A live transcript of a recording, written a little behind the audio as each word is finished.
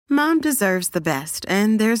Mom deserves the best,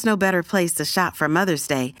 and there's no better place to shop for Mother's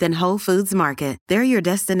Day than Whole Foods Market. They're your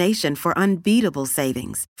destination for unbeatable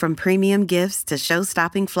savings, from premium gifts to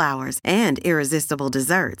show-stopping flowers and irresistible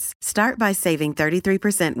desserts. Start by saving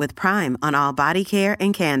 33% with Prime on all body care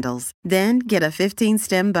and candles. Then get a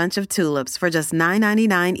 15-stem bunch of tulips for just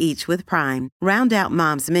 $9.99 each with Prime. Round out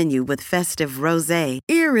Mom's menu with festive rosé,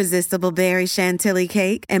 irresistible berry chantilly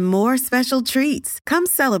cake, and more special treats. Come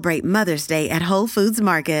celebrate Mother's Day at Whole Foods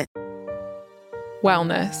Market.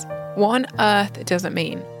 Wellness. What on earth does it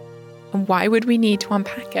mean? And why would we need to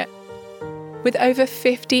unpack it? With over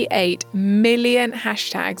 58 million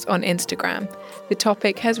hashtags on Instagram, the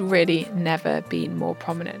topic has really never been more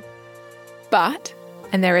prominent. But,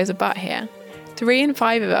 and there is a but here, 3 in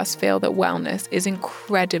 5 of us feel that wellness is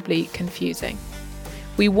incredibly confusing.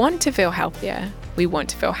 We want to feel healthier, we want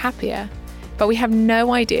to feel happier, but we have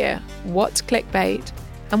no idea what's clickbait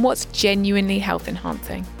and what's genuinely health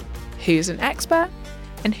enhancing, who's an expert,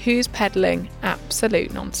 and who's peddling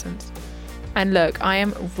absolute nonsense. And look, I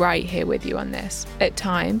am right here with you on this. At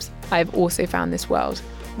times, I've also found this world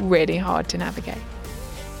really hard to navigate.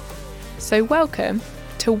 So welcome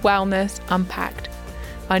to Wellness Unpacked,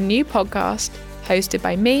 our new podcast hosted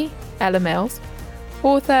by me, Ella Mills,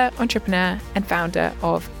 author, entrepreneur, and founder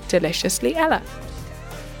of Deliciously Ella.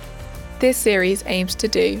 This series aims to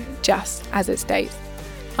do just as it states,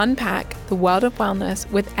 unpack the world of wellness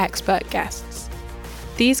with expert guests.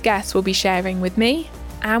 These guests will be sharing with me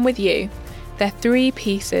and with you their 3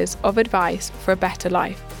 pieces of advice for a better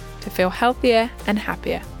life to feel healthier and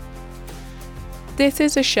happier. This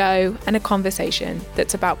is a show and a conversation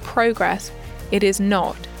that's about progress. It is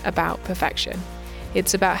not about perfection.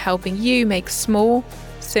 It's about helping you make small,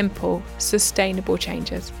 simple, sustainable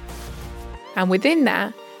changes. And within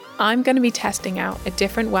that, I'm going to be testing out a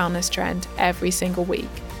different wellness trend every single week.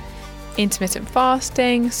 Intermittent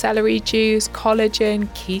fasting, celery juice, collagen,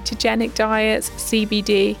 ketogenic diets,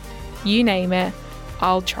 CBD, you name it,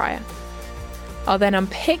 I'll try it. I'll then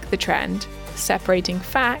unpick the trend, separating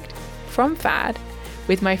fact from fad,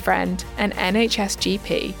 with my friend and NHS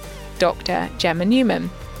GP, Dr. Gemma Newman.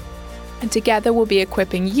 And together we'll be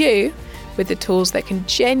equipping you with the tools that can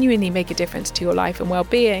genuinely make a difference to your life and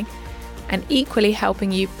well-being, and equally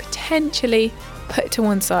helping you potentially put to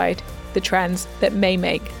one side the trends that may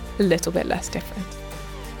make a little bit less difference.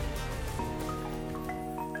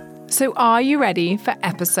 So are you ready for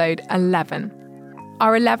episode 11?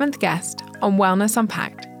 Our 11th guest on Wellness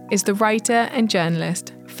Unpacked is the writer and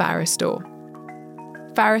journalist Farah Storr.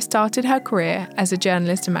 Farah started her career as a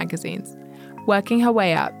journalist in magazines, working her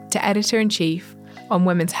way up to editor-in-chief on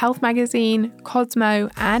Women's Health magazine, Cosmo,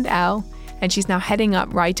 and Elle, and she's now heading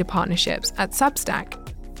up writer partnerships at Substack.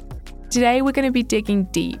 Today we're going to be digging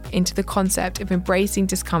deep into the concept of embracing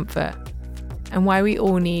discomfort and why we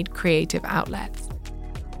all need creative outlets.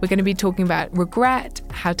 We're going to be talking about regret,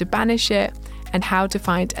 how to banish it, and how to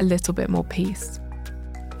find a little bit more peace.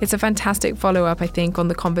 It's a fantastic follow-up, I think, on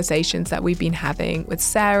the conversations that we've been having with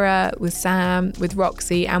Sarah, with Sam, with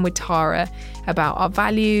Roxy, and with Tara about our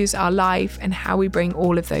values, our life, and how we bring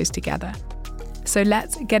all of those together. So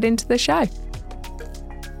let's get into the show.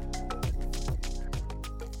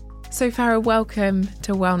 So Farah, welcome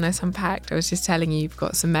to Wellness Unpacked. I was just telling you, you've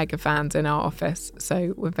got some mega fans in our office,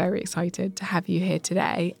 so we're very excited to have you here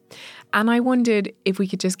today. And I wondered if we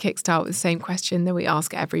could just kickstart with the same question that we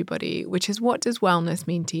ask everybody, which is, what does wellness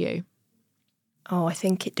mean to you? Oh, I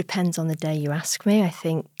think it depends on the day you ask me. I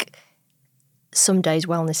think some days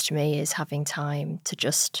wellness to me is having time to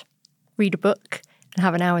just read a book and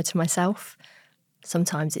have an hour to myself.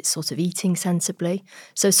 Sometimes it's sort of eating sensibly.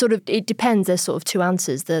 So it depends. There's sort of 2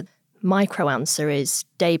 answers. The micro answer is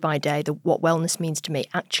day by day, what wellness means to me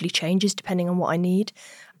actually changes depending on what I need.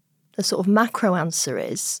 The sort of macro answer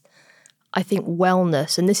is, I think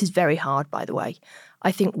wellness, and this is very hard, by the way,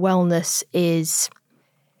 I think wellness is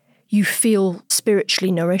you feel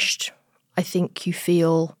spiritually nourished. I think you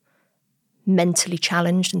feel mentally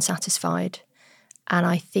challenged and satisfied. And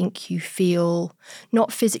I think you feel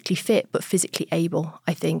not physically fit, but physically able,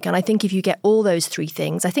 I think. And I think if you get all those 3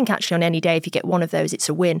 things, I think actually on any day, if you get one of those, it's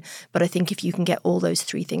a win. But I think if you can get all those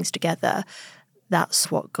 3 things together, that's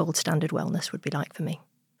what gold standard wellness would be like for me.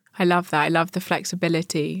 I love that. I love the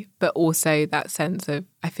flexibility, but also that sense of,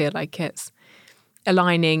 I feel like it's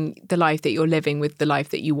aligning the life that you're living with the life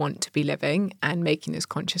that you want to be living and making those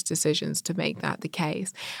conscious decisions to make that the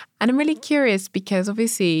case. And I'm really curious because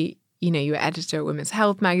obviously, you know, you're editor at Women's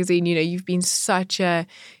Health magazine, you know, you've been such a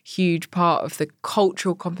huge part of the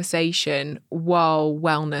cultural conversation while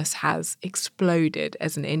wellness has exploded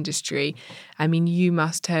as an industry. I mean, you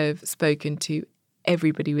must have spoken to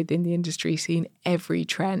everybody within the industry, seen every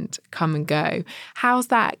trend come and go. How's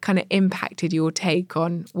that kind of impacted your take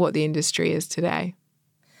on what the industry is today?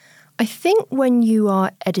 I think when you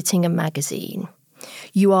are editing a magazine,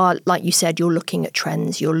 you are, like you said, you're looking at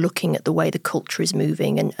trends, you're looking at the way the culture is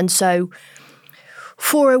moving. And so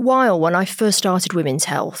for a while, when I first started Women's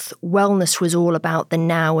Health, wellness was all about the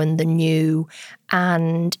now and the new,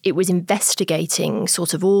 and it was investigating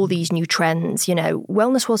sort of all these new trends. You know,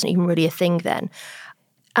 wellness wasn't even really a thing then.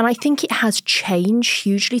 And I think it has changed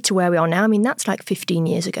hugely to where we are now. I mean, that's like 15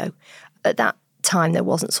 years ago. At that time, there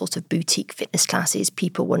wasn't sort of boutique fitness classes.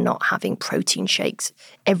 People were not having protein shakes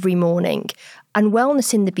every morning. And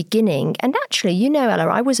wellness in the beginning, and actually, you know, Ella,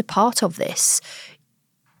 I was a part of this.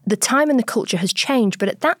 The time and the culture has changed, but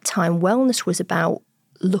at that time, wellness was about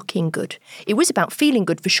looking good. It was about feeling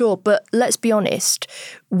good for sure, but let's be honest,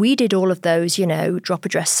 we did all of those, you know, drop a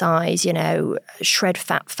dress size, you know, shred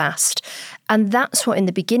fat fast. And that's what in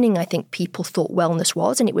the beginning I think people thought wellness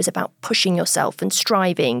was, and it was about pushing yourself and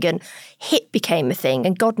striving, and HIIT became a thing.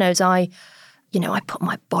 And God knows I put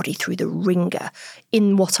my body through the ringer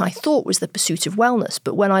in what I thought was the pursuit of wellness.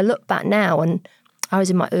 But when I look back now, and I was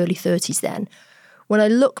in my early 30s then, when I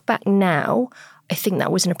look back now, I think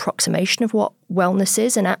that was an approximation of what wellness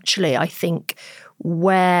is. And actually, I think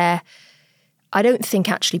I don't think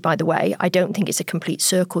it's a complete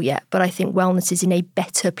circle yet, but I think wellness is in a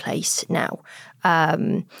better place now.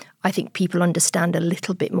 I think people understand a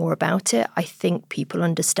little bit more about it. I think people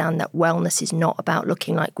understand that wellness is not about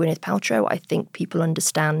looking like Gwyneth Paltrow. I think people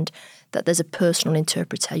understand that there's a personal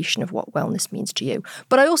interpretation of what wellness means to you.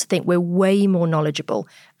 But I also think we're way more knowledgeable,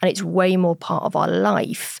 and it's way more part of our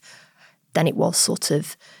life than it was sort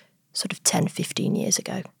of 10, 15 years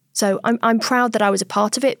ago. So I'm proud that I was a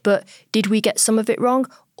part of it, but did we get some of it wrong?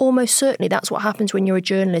 Almost certainly. That's what happens when you're a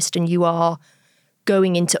journalist and you are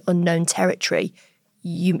going into unknown territory.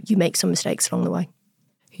 You make some mistakes along the way.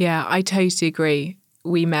 Yeah, I totally agree.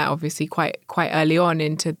 We met obviously quite early on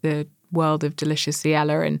into the world of Deliciously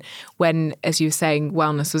Ella, and when, as you were saying,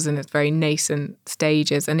 wellness was in its very nascent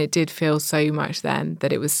stages, and it did feel so much then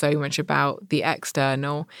that it was so much about the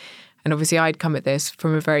external. And obviously I'd come at this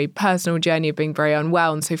from a very personal journey of being very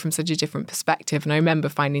unwell, and so from such a different perspective. And I remember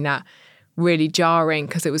finding that really jarring,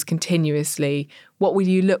 because it was continuously, what will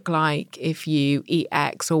you look like if you eat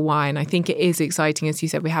X or Y? And I think it is exciting, as you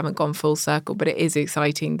said, we haven't gone full circle, but it is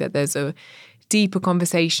exciting that there's a deeper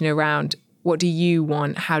conversation around what do you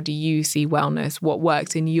want? How do you see wellness? What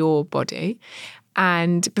works in your body?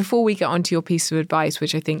 And before we get onto your piece of advice,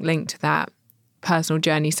 which I think linked to that personal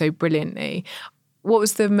journey so brilliantly, what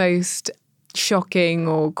was the most shocking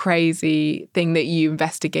or crazy thing that you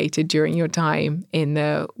investigated during your time in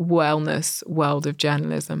the wellness world of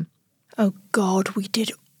journalism? Oh God, we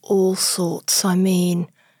did all sorts. I mean,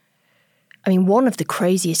 one of the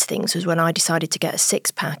craziest things was when I decided to get a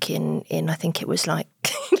six-pack in I think it was like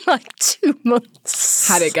 2 months.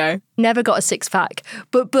 How'd it go? Never got a six-pack.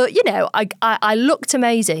 But you know, I looked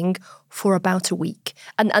amazing for about a week.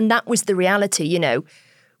 And that was the reality, you know.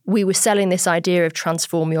 We were selling this idea of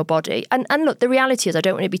transform your body. And look, the reality is, I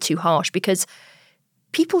don't want to be too harsh, because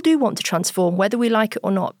people do want to transform, whether we like it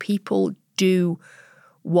or not. People do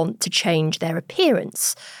want to change their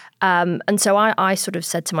appearance. And so I sort of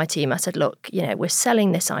said to my team, I said, look, you know, we're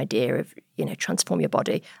selling this idea of, you know, transform your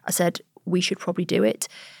body. I said, we should probably do it.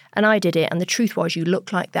 And I did it. And the truth was, you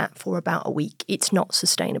look like that for about a week. It's not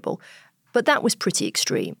sustainable. But that was pretty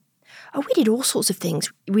extreme. Oh, we did all sorts of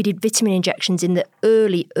things. We did vitamin injections in the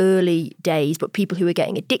early days, but people who were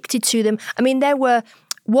getting addicted to them. I mean,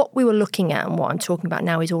 what we were looking at and what I'm talking about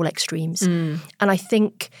now is all extremes. And I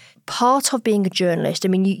think part of being a journalist, I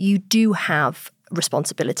mean, you do have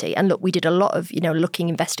responsibility. And look, we did a lot of, you know,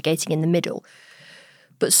 investigating in the middle.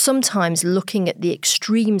 But sometimes looking at the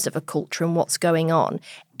extremes of a culture and what's going on,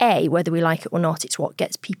 whether we like it or not, it's what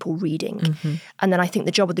gets people reading. Mm-hmm. And then I think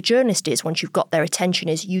the job of the journalist is, once you've got their attention,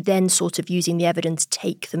 is you then sort of, using the evidence,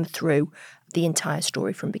 take them through the entire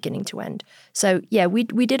story from beginning to end. So yeah, we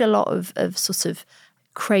did a lot of sort of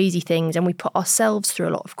crazy things, and we put ourselves through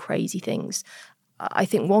a lot of crazy things. I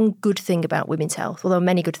think one good thing about Women's Health, although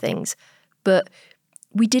many good things, but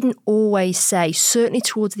we didn't always say, certainly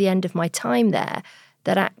towards the end of my time there,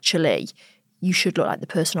 that actually you should look like the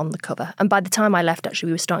person on the cover. And by the time I left, actually,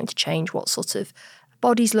 we were starting to change what sort of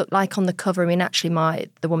bodies looked like on the cover. I mean, actually,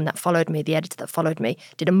 the woman that followed me, the editor that followed me,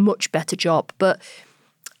 did a much better job. But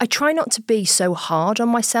I try not to be so hard on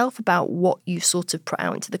myself about what you sort of put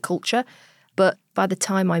out into the culture. But by the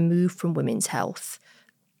time I moved from Women's Health,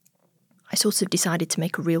 I sort of decided to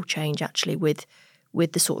make a real change, actually, with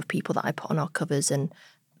the sort of people that I put on our covers and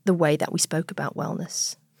the way that we spoke about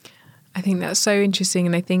wellness. I think that's so interesting.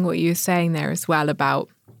 And I think what you were saying there as well about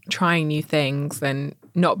trying new things and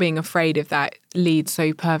not being afraid of that leads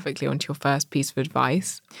so perfectly onto your first piece of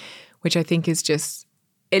advice, which I think is just,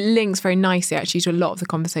 it links very nicely actually to a lot of the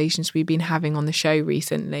conversations we've been having on the show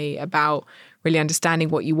recently about really understanding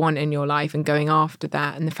what you want in your life and going after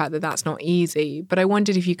that, and the fact that that's not easy. But I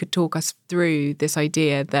wondered if you could talk us through this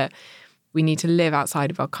idea that we need to live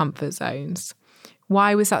outside of our comfort zones.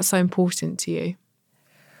 Why was that so important to you?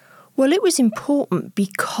 Well, it was important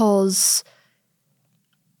because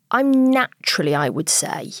I'm naturally, I would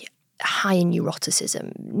say, high in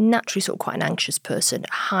neuroticism, naturally sort of quite an anxious person,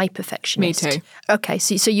 high perfectionist. Me too. Okay,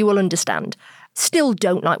 so you will understand. Still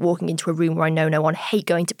don't like walking into a room where I know no one, hate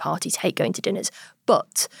going to parties, hate going to dinners.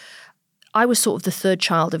 But I was sort of the third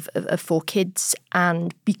child of 4 kids,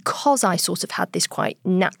 and because I sort of had this quite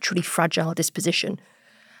naturally fragile disposition,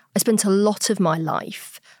 I spent a lot of my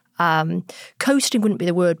life coasting wouldn't be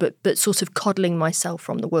the word, but sort of coddling myself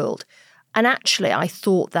from the world. And actually, I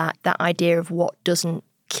thought that idea of what doesn't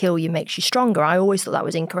kill you makes you stronger, I always thought that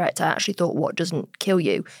was incorrect. I actually thought what doesn't kill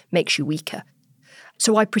you makes you weaker.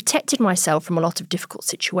 So I protected myself from a lot of difficult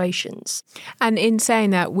situations. And in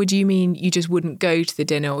saying that, would you mean you just wouldn't go to the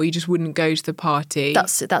dinner or you just wouldn't go to the party?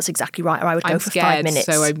 That's exactly right. Or I would go for scared, 5 minutes.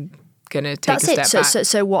 So I'm going to take That's a step back.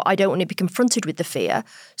 So what, I don't want to be confronted with the fear.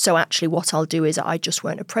 So actually what I'll do is I just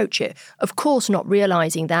won't approach it. Of course, not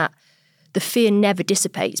realising that the fear never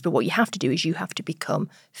dissipates, but what you have to do is you have to become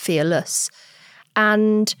fearless.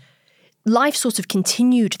 And life sort of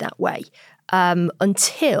continued that way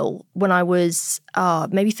until when I was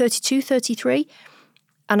maybe 32, 33.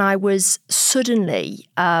 And I was suddenly,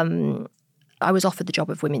 I was offered the job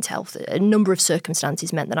of Women's Health. A number of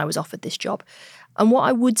circumstances meant that I was offered this job. And what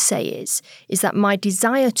I would say is that my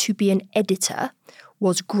desire to be an editor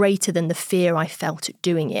was greater than the fear I felt at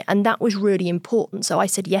doing it. And that was really important. So I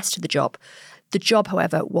said yes to the job. The job,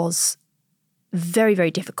 however, was very, very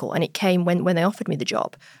difficult. And it came when they offered me the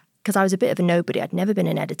job, because I was a bit of a nobody. I'd never been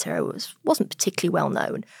an editor. I wasn't particularly well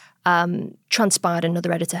known. Transpired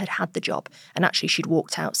another editor had the job. And actually she'd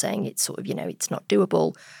walked out saying it's sort of, it's not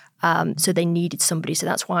doable. So they needed somebody. So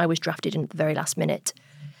that's why I was drafted in at the very last minute.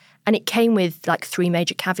 And it came with like 3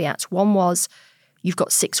 major caveats. One was, you've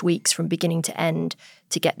got 6 weeks from beginning to end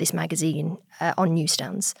to get this magazine on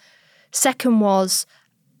newsstands. Second was,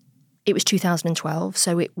 it was 2012,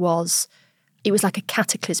 so it was like a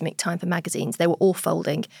cataclysmic time for magazines. They were all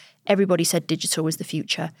folding. Everybody said digital was the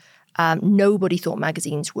future. Nobody thought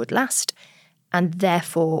magazines would last. And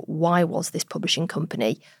therefore, why was this publishing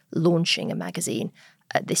company launching a magazine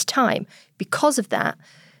at this time? Because of that,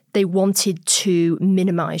 they wanted to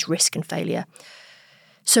minimise risk and failure.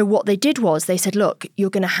 So what they did was they said, look, you're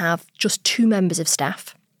going to have just 2 members of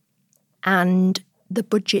staff and the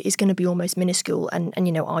budget is going to be almost minuscule. And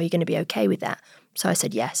are you going to be okay with that? So I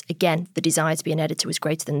said yes. Again, the desire to be an editor was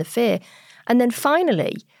greater than the fear. And then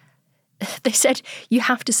finally, they said you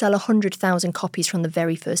have to sell 100,000 copies from the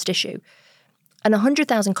very first issue. And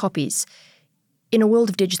 100,000 copies, in a world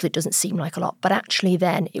of digital, it doesn't seem like a lot. But actually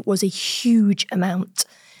then, it was a huge amount.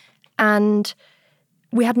 And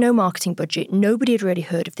we had no marketing budget. Nobody had really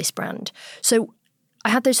heard of this brand. So I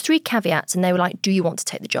had those 3 caveats and they were like, do you want to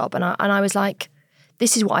take the job? And I was like,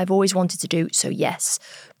 this is what I've always wanted to do, so yes.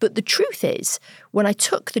 But the truth is, when I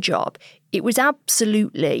took the job, it was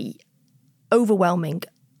absolutely overwhelming.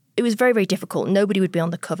 It was very, very difficult. Nobody would be on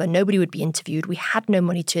the cover. Nobody would be interviewed. We had no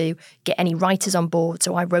money to get any writers on board,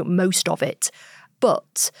 so I wrote most of it.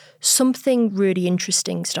 But something really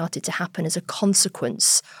interesting started to happen as a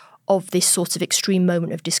consequence of this sort of extreme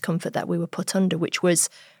moment of discomfort that we were put under, which was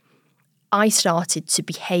I started to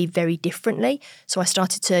behave very differently. So I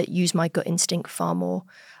started to use my gut instinct far more.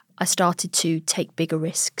 I started to take bigger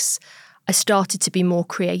risks. I started to be more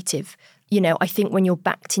creative. I think when you're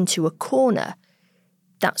backed into a corner,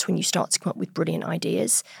 that's when you start to come up with brilliant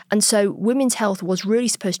ideas. And so Women's Health was really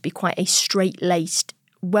supposed to be quite a straight-laced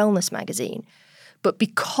wellness magazine. But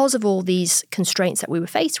because of all these constraints that we were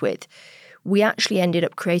faced with, we actually ended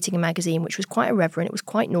up creating a magazine which was quite irreverent. It was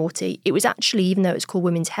quite naughty. It was actually, even though it was called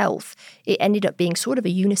Women's Health, it ended up being sort of a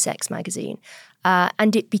unisex magazine.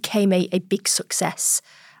 And it became a big success.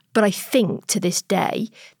 But I think to this day,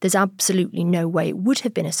 there's absolutely no way it would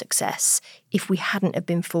have been a success if we hadn't have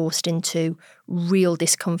been forced into real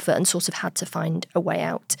discomfort and sort of had to find a way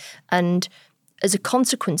out. And as a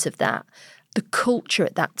consequence of that, the culture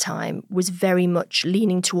at that time was very much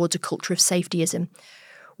leaning towards a culture of safetyism,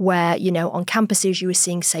 where, on campuses you were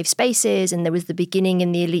seeing safe spaces, and there was the beginning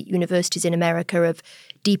in the elite universities in America of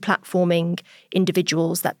deplatforming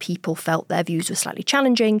individuals that people felt their views were slightly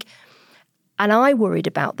challenging. And I worried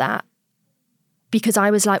about that because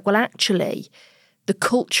I was like, well, actually, the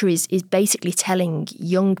culture is basically telling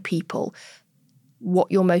young people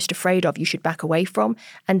what you're most afraid of, you should back away from.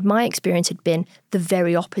 And my experience had been the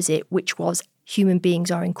very opposite, which was human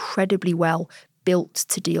beings are incredibly well built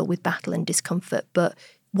to deal with battle and discomfort, but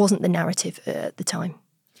wasn't the narrative at the time.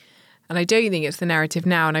 And I don't think it's the narrative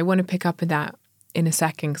now. And I want to pick up on that in a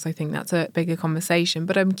second, because I think that's a bigger conversation.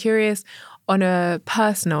 But I'm curious, on a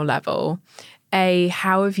personal level,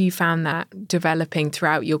 how have you found that developing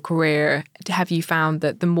throughout your career? Have you found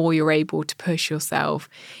that the more you're able to push yourself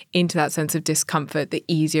into that sense of discomfort, the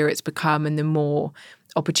easier it's become and the more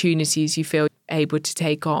opportunities you feel able to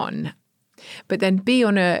take on? But then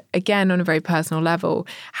on a very personal level,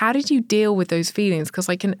 how did you deal with those feelings? Because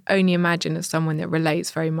I can only imagine, as someone that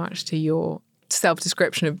relates very much to your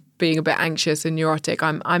self-description of being a bit anxious and neurotic,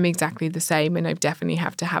 I'm exactly the same, and I definitely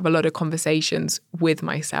have to have a lot of conversations with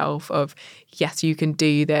myself of, yes, you can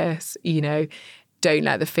do this, don't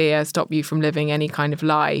let the fear stop you from living any kind of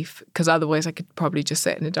life, because otherwise I could probably just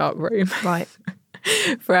sit in a dark room right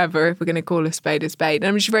forever, if we're going to call a spade a spade. And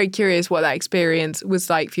I'm just very curious what that experience was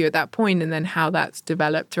like for you at that point, and then how that's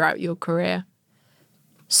developed throughout your career.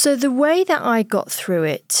 So the way that I got through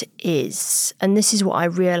it is, and this is what I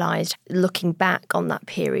realised looking back on that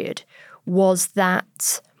period, was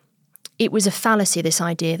that it was a fallacy, this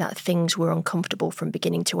idea that things were uncomfortable from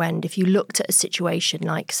beginning to end. If you looked at a situation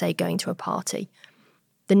like, say, going to a party,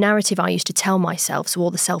 the narrative I used to tell myself, so all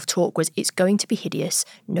the self-talk was, it's going to be hideous,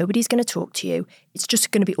 nobody's going to talk to you, it's just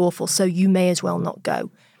going to be awful, so you may as well not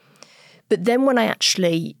go. But then when I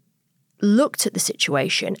actually looked at the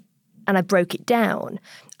situation and I broke it down,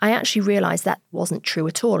 I actually realised that wasn't true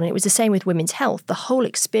at all. And it was the same with women's health. The whole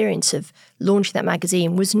experience of launching that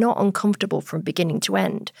magazine was not uncomfortable from beginning to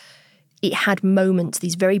end. It had moments,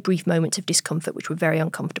 these very brief moments of discomfort, which were very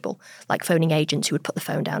uncomfortable, like phoning agents who would put the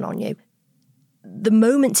phone down on you. The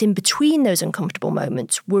moments in between those uncomfortable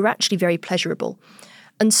moments were actually very pleasurable.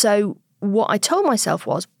 And so what I told myself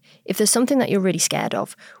was, if there's something that you're really scared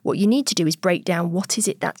of, what you need to do is break down what is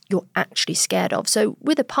it that you're actually scared of. So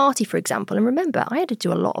with a party, for example, and remember, I had to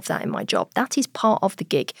do a lot of that in my job. That is part of the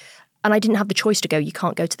gig. And I didn't have the choice to go, you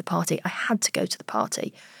can't go to the party. I had to go to the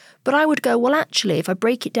party. But I would go, well, actually, if I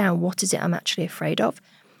break it down, what is it I'm actually afraid of?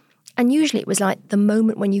 And usually it was like the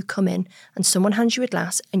moment when you come in and someone hands you a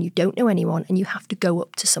glass and you don't know anyone and you have to go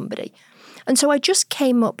up to somebody. And so I just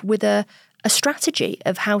came up with a strategy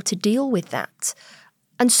of how to deal with that.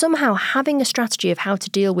 And somehow having a strategy of how to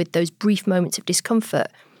deal with those brief moments of discomfort,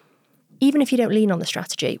 even if you don't lean on the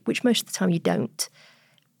strategy, which most of the time you don't,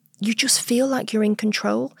 you just feel like you're in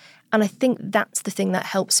control. And I think that's the thing that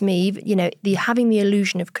helps me. Having the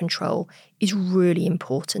illusion of control is really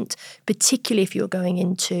important, particularly if you're going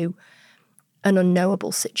into an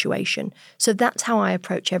unknowable situation. So that's how I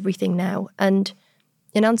approach everything now. And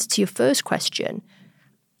in answer to your first question,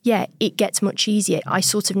 yeah, it gets much easier. I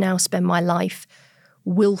sort of now spend my life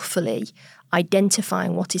willfully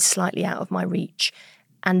identifying what is slightly out of my reach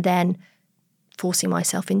and then forcing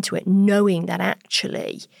myself into it, knowing that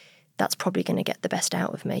actually that's probably going to get the best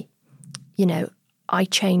out of me. I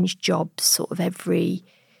change jobs sort of every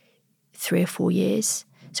 3 or 4 years.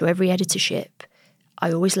 So every editorship,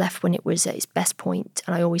 I always left when it was at its best point,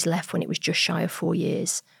 and I always left when it was just shy of 4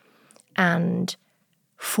 years. And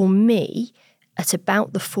for me, at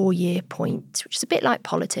about the 4-year point, which is a bit like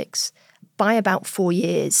politics, by about 4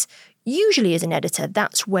 years, usually as an editor,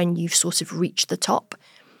 that's when you've sort of reached the top.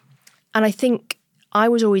 And I think I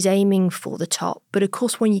was always aiming for the top. But of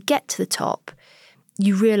course, when you get to the top,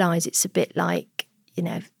 you realise it's a bit like,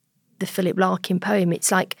 the Philip Larkin poem.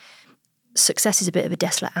 It's like success is a bit of a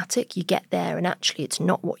desolate attic. You get there and actually it's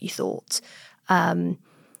not what you thought.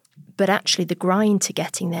 But actually the grind to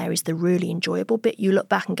getting there is the really enjoyable bit. You look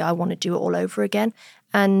back and go, I want to do it all over again.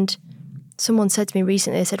 And someone said to me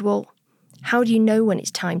recently, they said, well, how do you know when it's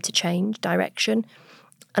time to change direction?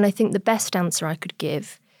 And I think the best answer I could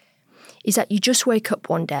give is that you just wake up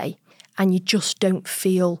one day and you just don't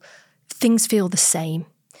feel, things feel the same.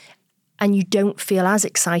 And you don't feel as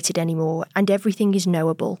excited anymore and everything is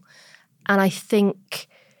knowable. And I think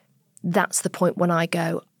that's the point when I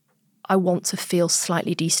go, I want to feel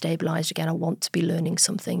slightly destabilised again. I want to be learning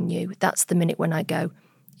something new. That's the minute when I go,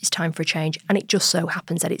 it's time for a change. And it just so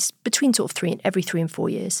happens that it's between sort of every 3 and 4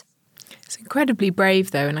 years. It's incredibly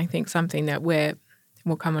brave, though, and I think something that we'll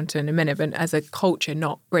come on to in a minute, but as a culture,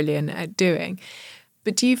 not brilliant at doing.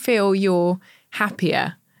 But do you feel you're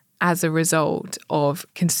happier as a result of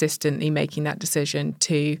consistently making that decision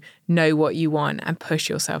to know what you want and push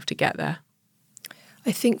yourself to get there?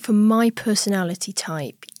 I think for my personality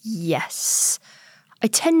type, yes. I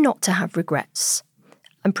tend not to have regrets.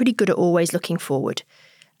 I'm pretty good at always looking forward.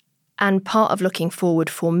 And part of looking forward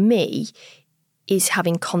for me is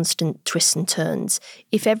having constant twists and turns.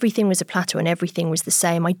 If everything was a plateau and everything was the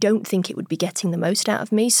same, I don't think it would be getting the most out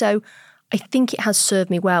of me. So I think it has served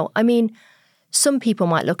me well. I mean, some people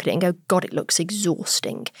might look at it and go, God, it looks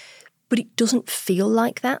exhausting. But it doesn't feel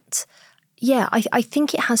like that. Yeah, I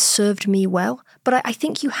think it has served me well. But I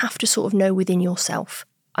think you have to sort of know within yourself.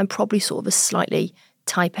 I'm probably sort of a slightly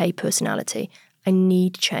type A personality. I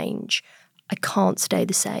need change. I can't stay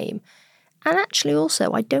the same. And actually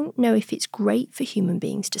also, I don't know if it's great for human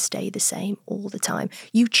beings to stay the same all the time.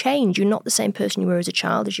 You change. You're not the same person you were as a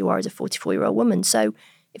child as you are as a 44-year-old woman. So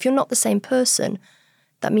if you're not the same person,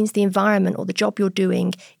 that means the environment or the job you're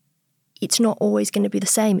doing, it's not always going to be the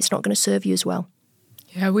same. It's not going to serve you as well.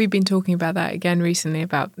 Yeah, we've been talking about that again recently,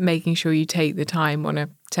 about making sure you take the time on a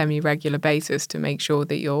semi-regular basis to make sure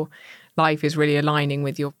that your life is really aligning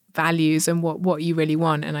with your values and what you really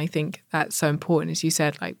want. And I think that's so important. As you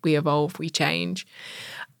said, like, we evolve, we change.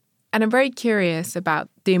 And I'm very curious about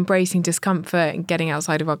the embracing discomfort and getting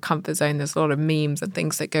outside of our comfort zone. There's a lot of memes and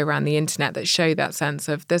things that go around the internet that show that sense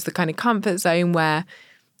of, there's the kind of comfort zone where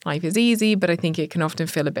life is easy, but I think it can often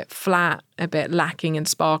feel a bit flat, a bit lacking in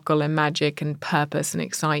sparkle and magic and purpose and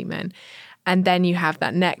excitement. And then you have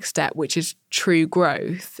that next step, which is true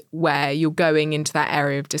growth, where you're going into that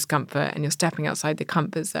area of discomfort and you're stepping outside the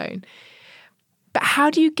comfort zone. But how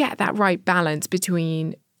do you get that right balance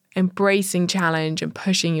between embracing challenge and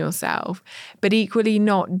pushing yourself, but equally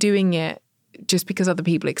not doing it just because other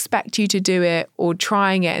people expect you to do it, or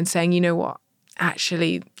trying it and saying, you know what,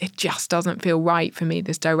 actually, it just doesn't feel right for me,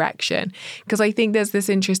 this direction? Because I think there's this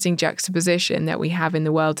interesting juxtaposition that we have in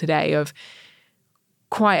the world today of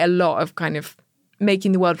quite a lot of kind of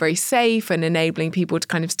making the world very safe and enabling people to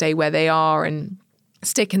kind of stay where they are and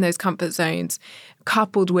stick in those comfort zones,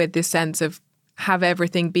 coupled with this sense of have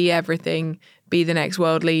everything, be the next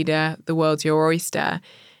world leader, the world's your oyster.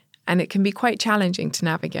 And it can be quite challenging to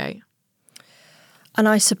navigate. And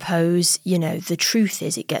I suppose, the truth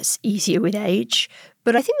is it gets easier with age.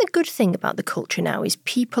 But I think the good thing about the culture now is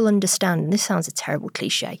people understand, and this sounds a terrible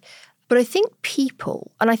cliche, but I think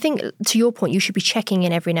people, and I think to your point, you should be checking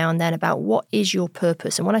in every now and then about what is your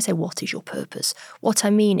purpose. And when I say what is your purpose, what I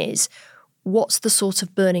mean is, what's the sort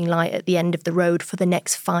of burning light at the end of the road for the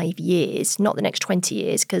next 5 years, not the next 20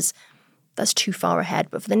 years, because that's too far ahead.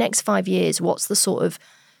 But for the next 5 years, what's the sort of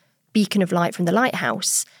beacon of light from the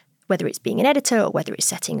lighthouse, whether it's being an editor or whether it's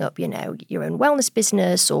setting up, your own wellness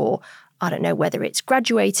business, or I don't know, whether it's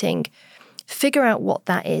graduating. Figure out what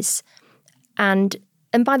that is. And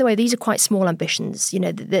by the way, these are quite small ambitions.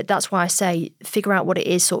 That's why I say figure out what it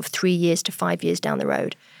is sort of 3 years to 5 years down the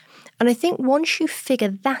road. And I think once you figure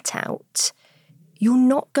that out, you're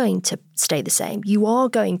not going to stay the same. You are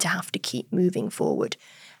going to have to keep moving forward.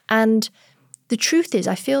 And the truth is,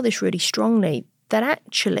 I feel this really strongly, that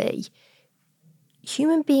actually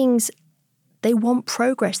human beings, they want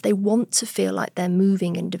progress. They want to feel like they're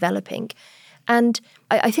moving and developing. And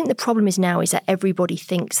I think the problem is now is that everybody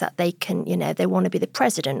thinks that they can, they want to be the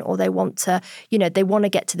president, or they want to, they want to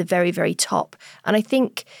get to the very, very top. And I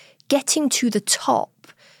think getting to the top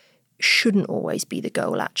shouldn't always be the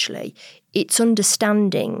goal, actually. It's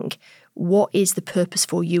understanding what is the purpose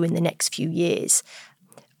for you in the next few years.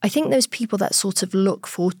 I think those people that sort of look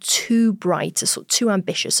for too bright, too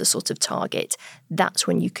ambitious a sort of target, that's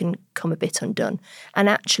when you can come a bit undone. And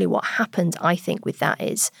actually what happens, I think, with that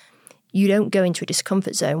is you don't go into a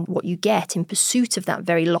discomfort zone. What you get in pursuit of that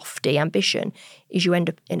very lofty ambition is you end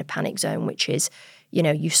up in a panic zone, which is,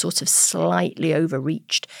 you've sort of slightly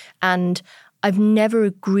overreached. And I've never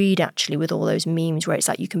agreed actually with all those memes where it's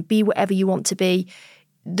like you can be whatever you want to be.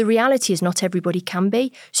 The reality is not everybody can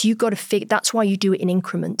be. So you've got to figure, that's why you do it in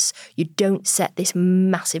increments. You don't set this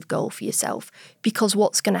massive goal for yourself, because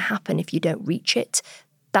what's going to happen if you don't reach it?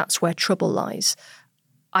 That's where trouble lies.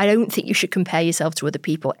 I don't think you should compare yourself to other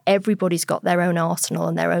people. Everybody's got their own arsenal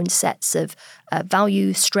and their own sets of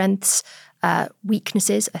values, strengths,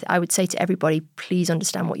 weaknesses. I would say to everybody, please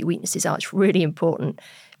understand what your weaknesses are. It's really important,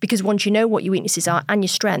 because once you know what your weaknesses are and your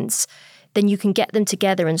strengths, then you can get them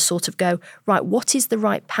together and sort of go, right, what is the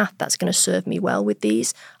right path that's going to serve me well with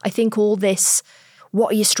these? I think all this,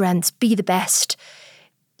 what are your strengths, be the best,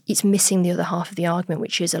 it's missing the other half of the argument,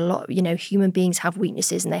 which is a lot, human beings have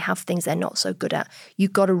weaknesses and they have things they're not so good at.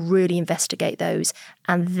 You've got to really investigate those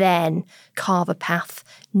and then carve a path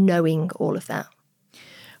knowing all of that.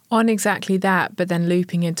 On exactly that, but then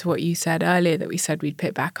looping into what you said earlier that we said we'd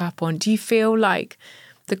pick back up on, do you feel like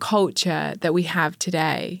the culture that we have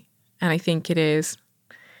today, and I think it is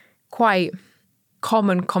quite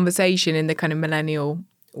common conversation in the kind of millennial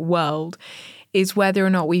world, is whether or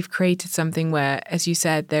not we've created something where, as you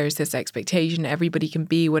said, there is this expectation everybody can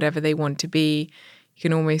be whatever they want to be. You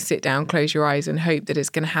can almost sit down, close your eyes and hope that it's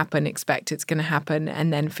going to happen, expect it's going to happen,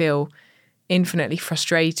 and then feel infinitely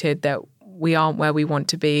frustrated that we aren't where we want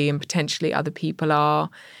to be and potentially other people are.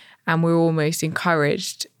 And we're almost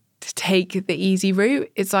encouraged to take the easy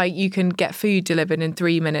route. It's like you can get food delivered in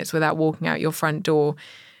 3 minutes without walking out your front door.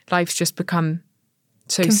 Life's just become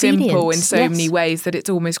so simple in so many ways that it's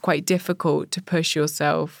almost quite difficult to push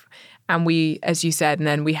yourself. And we, as you said, and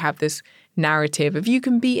then we have this narrative of you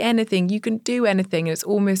can be anything, you can do anything. And it's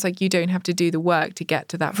almost like you don't have to do the work to get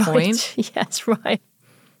to that point. Yes, right.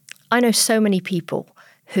 I know so many people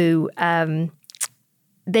who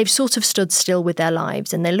they've sort of stood still with their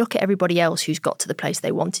lives and they look at everybody else who's got to the place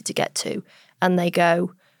they wanted to get to and they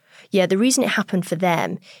go, yeah, the reason it happened for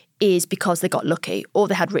them is because they got lucky or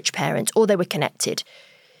they had rich parents or they were connected.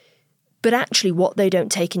 But actually what they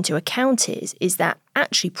don't take into account is that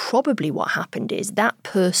actually probably what happened is that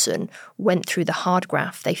person went through the hard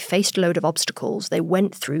graft, they faced a load of obstacles, they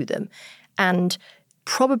went through them, and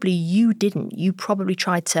probably you didn't. You probably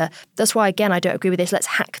tried to, that's why again I don't agree with this, let's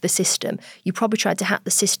hack the system. You probably tried to hack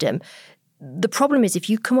the system. The problem is if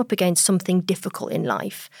you come up against something difficult in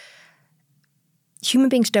life, human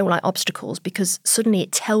beings don't like obstacles because suddenly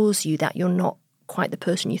it tells you that you're not quite the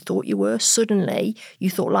person you thought you were. Suddenly you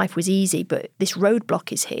thought life was easy, but this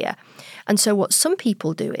roadblock is here. And so what some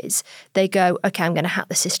people do is they go, okay, I'm going to hack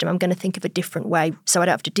the system. I'm going to think of a different way so I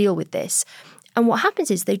don't have to deal with this. And what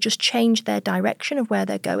happens is they just change their direction of where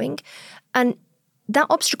they're going. And that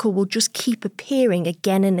obstacle will just keep appearing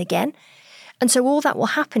again and again. And so all that will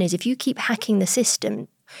happen is if you keep hacking the system,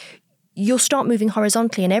 you'll start moving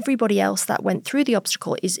horizontally and everybody else that went through the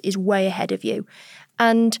obstacle is way ahead of you.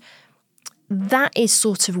 And that is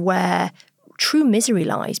sort of where true misery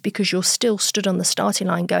lies because you're still stood on the starting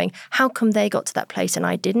line going, how come they got to that place and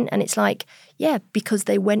I didn't? And it's like, yeah, because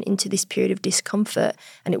they went into this period of discomfort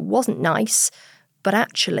and it wasn't nice, but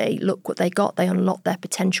actually look what they got. They unlocked their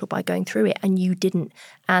potential by going through it and you didn't.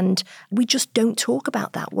 And we just don't talk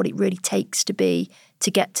about that, what it really takes to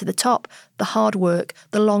get to the top, the hard work,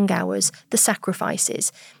 the long hours, the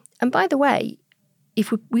sacrifices. And by the way,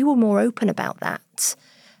 if we were more open about that,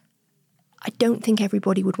 I don't think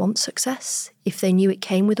everybody would want success. If they knew it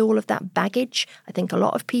came with all of that baggage, I think a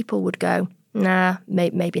lot of people would go, nah,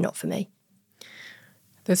 maybe not for me.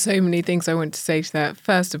 There's so many things I want to say to that.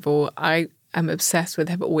 First of all, I am obsessed with,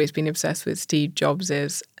 have always been obsessed with Steve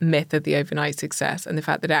Jobs' myth of the overnight success and the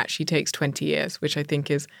fact that it actually takes 20 years, which I think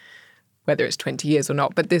is, whether it's 20 years or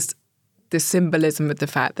not, but this symbolism of the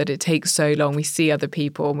fact that it takes so long. We see other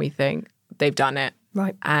people and we think they've done it.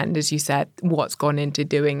 Right. And as you said, what's gone into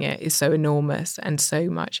doing it is so enormous and so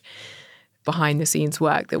much behind the scenes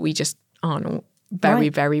work that we just aren't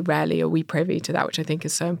very rarely are we privy to that, which I think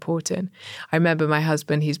is so important. I remember my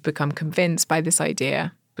husband, he's become convinced by this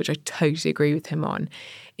idea, which I totally agree with him on,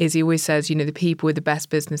 is he always says, the people with the best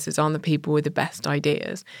businesses aren't the people with the best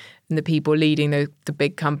ideas. And the people leading the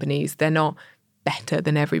big companies, they're not better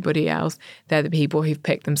than everybody else. They're the people who've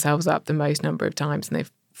picked themselves up the most number of times and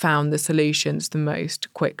they've found the solutions the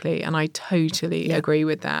most quickly. And I totally agree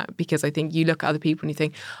with that because I think you look at other people and you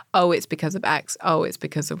think, oh, it's because of X, oh, it's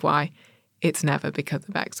because of Y. It's never because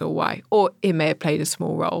of X or Y. Or it may have played a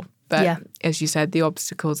small role. But as you said, the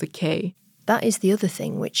obstacles are key. That is the other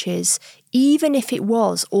thing, which is even if it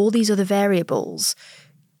was all these other variables,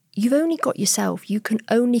 you've only got yourself. You can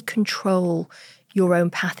only control your own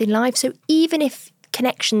path in life. So even if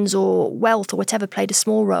connections or wealth or whatever played a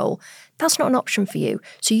small role, that's not an option for you.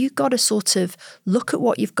 So you've got to sort of look at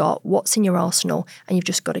what you've got, what's in your arsenal, and you've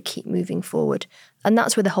just got to keep moving forward. And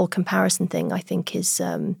that's where the whole comparison thing, I think, is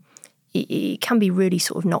it can be really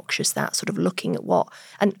sort of noxious, that sort of looking at what,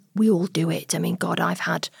 and we all do it. I mean, God, I've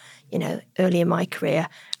had, early in my career,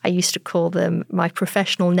 I used to call them my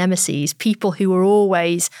professional nemesis, people who were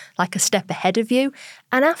always like a step ahead of you.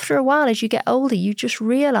 And after a while, as you get older, you just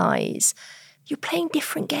realise you're playing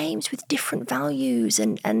different games with different values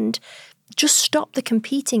and just stop the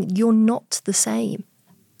competing. You're not the same.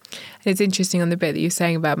 It's interesting on the bit that you're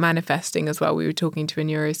saying about manifesting as well. We were talking to a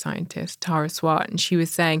neuroscientist, Tara Swart, and she was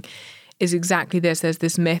saying is exactly this. There's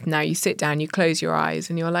this myth now. You sit down, you close your eyes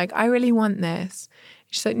and you're like, I really want this.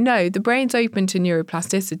 She's like, no, the brain's open to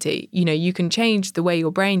neuroplasticity. You can change the way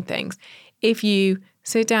your brain thinks if you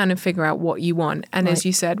sit down and figure out what you want. And as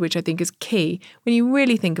you said, which I think is key, when you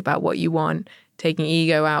really think about what you want, taking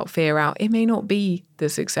ego out, fear out, it may not be the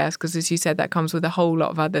success because, as you said, that comes with a whole lot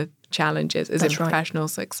of other challenges as in professional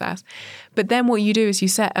success. But then what you do is you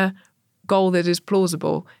set a goal that is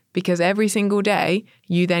plausible because every single day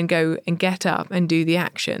you then go and get up and do the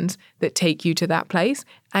actions that take you to that place.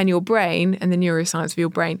 And your brain and the neuroscience of your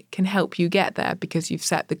brain can help you get there because you've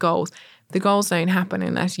set the goals. The goals don't happen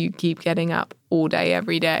unless you keep getting up all day,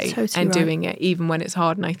 every day and doing it, even when it's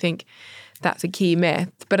hard. And I think that's a key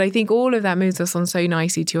myth. But I think all of that moves us on so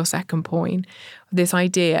nicely to your second point, this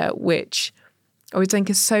idea which I would think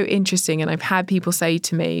is so interesting. And I've had people say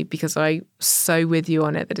to me, because I'm so with you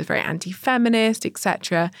on it, that it's very anti-feminist,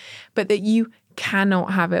 etc., but that you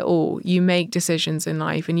cannot have it all. You make decisions in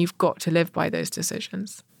life and you've got to live by those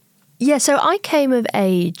decisions. Yeah, so I came of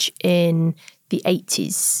age in the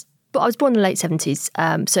 80s, but I was born in the late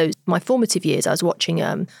 70s. So my formative years, I was watching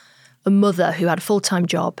a mother who had a full-time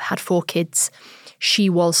job, had 4 kids. She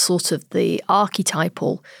was sort of the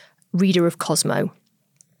archetypal reader of Cosmo.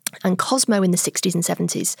 And Cosmo in the 60s and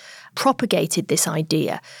 70s propagated this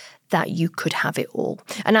idea that you could have it all.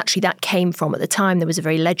 And actually that came from, at the time, there was a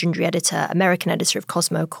very legendary editor, American editor of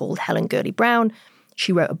Cosmo called Helen Gurley Brown.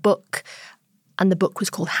 She wrote a book, and the book was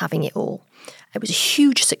called Having It All. It was a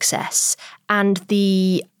huge success. And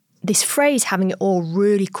this phrase, having it all,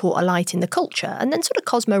 really caught a light in the culture. And then sort of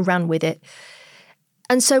Cosmo ran with it.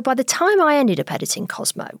 And so by the time I ended up editing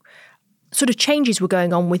Cosmo, sort of changes were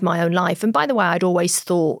going on with my own life. And by the way, I'd always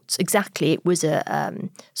thought exactly it was a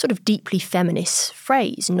sort of deeply feminist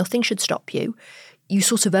phrase. Nothing should stop you. You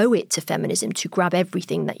sort of owe it to feminism to grab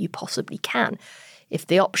everything that you possibly can. If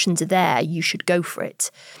the options are there, you should go for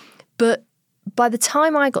it. But by the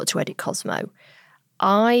time I got to edit Cosmo,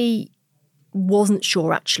 I wasn't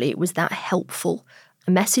sure actually it was that helpful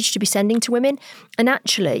a message to be sending to women. And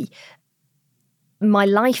actually, my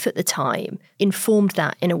life at the time informed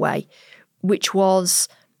that in a way, which was,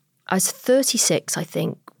 I was 36, I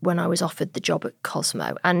think, when I was offered the job at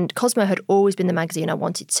Cosmo. And Cosmo had always been the magazine I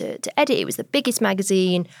wanted to edit. It was the biggest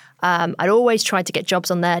magazine. I'd always tried to get jobs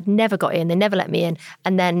on there, never got in, they never let me in.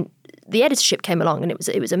 And then the editorship came along and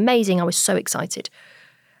it was amazing. I was so excited.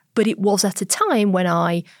 But it was at a time when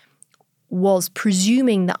I was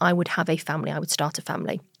presuming that I would have a family, I would start a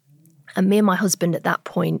family. And me and my husband at that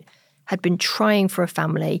point had been trying for a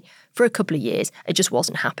family for a couple of years. It just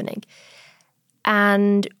wasn't happening.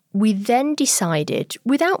 And we then decided,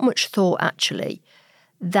 without much thought actually,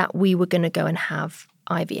 that we were going to go and have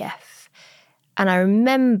IVF. And I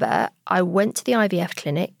remember I went to the IVF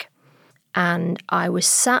clinic and I was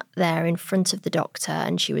sat there in front of the doctor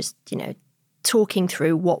and she was, talking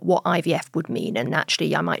through what IVF would mean. And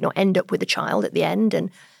actually I might not end up with a child at the end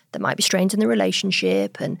and there might be strains in the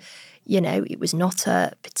relationship. And, it was not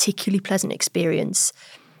a particularly pleasant experience.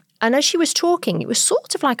 And as she was talking, it was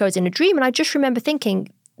sort of like I was in a dream. And I just remember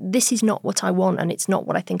thinking, this is not what I want and it's not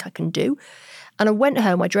what I think I can do. And I went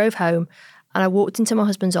home, I drove home and I walked into my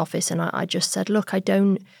husband's office and I just said, look, I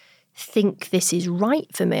don't think this is right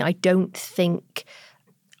for me. I don't think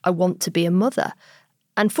I want to be a mother.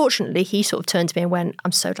 And fortunately, he sort of turned to me and went,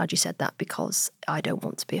 I'm so glad you said that because I don't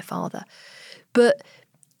want to be a father. But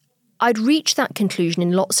I'd reached that conclusion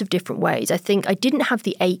in lots of different ways. I think I didn't have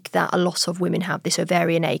the ache that a lot of women have, this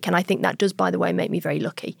ovarian ache. And I think that does, by the way, make me very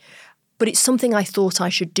lucky. But it's something I thought I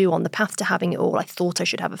should do on the path to having it all. I thought I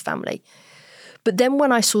should have a family. But then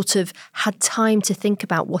when I sort of had time to think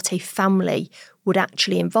about what a family would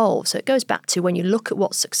actually involve, so it goes back to when you look at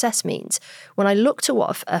what success means. When I looked at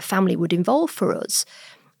what a family would involve for us,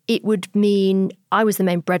 it would mean I was the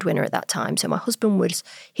main breadwinner at that time. So my husband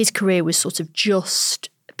his career was sort of just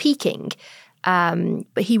peaking,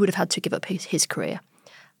 but he would have had to give up his career.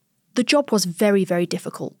 The job was very, very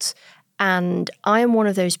difficult. And I am one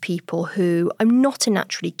of those people who, I'm not a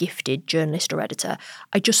naturally gifted journalist or editor.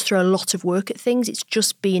 I just throw a lot of work at things. It's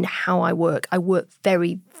just been how I work. I work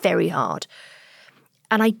very, very hard.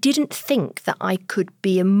 And I didn't think that I could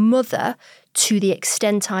be a mother to the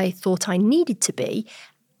extent I thought I needed to be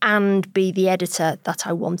and be the editor that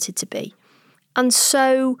I wanted to be. And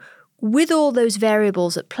so with all those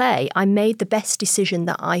variables at play, I made the best decision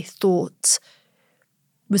that I thought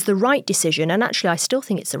was the right decision. And actually, I still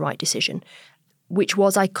think it's the right decision, which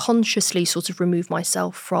was I consciously sort of removed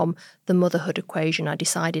myself from the motherhood equation. I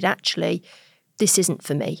decided, actually, this isn't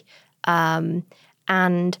for me.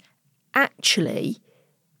 And actually,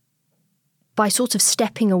 by sort of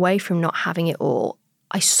stepping away from not having it all,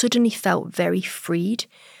 I suddenly felt very freed.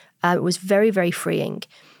 It was very, very freeing.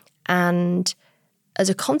 And as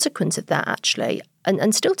a consequence of that, actually,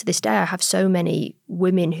 and still to this day, I have so many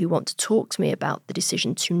women who want to talk to me about the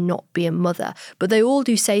decision to not be a mother. But they all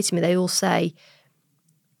do say to me,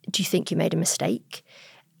 do you think you made a mistake?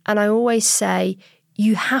 And I always say,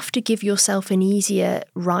 you have to give yourself an easier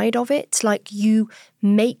ride of it. Like, you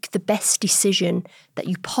make the best decision that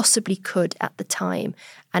you possibly could at the time.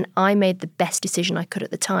 And I made the best decision I could at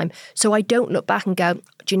the time. So I don't look back and go,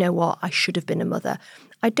 do you know what? I should have been a mother.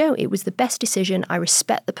 I don't. It was the best decision. I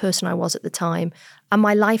respect the person I was at the time. And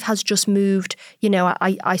my life has just moved. You know,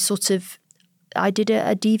 I did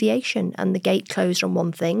a deviation and the gate closed on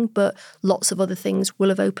one thing, but lots of other things will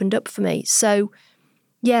have opened up for me. So,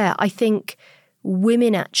 yeah, I think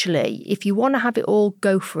women actually, if you want to have it all,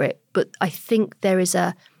 go for it. But I think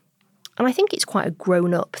and I think it's quite a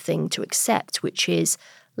grown-up thing to accept, which is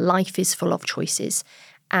life is full of choices.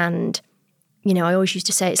 And, you know, I always used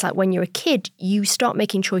to say it's like when you're a kid, you start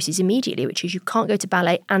making choices immediately, which is you can't go to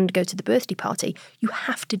ballet and go to the birthday party. You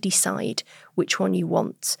have to decide which one you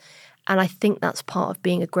want. And I think that's part of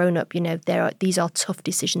being a grown-up. You know, these are tough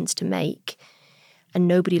decisions to make and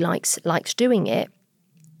nobody likes doing it.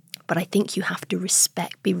 But I think you have to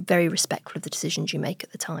be very respectful of the decisions you make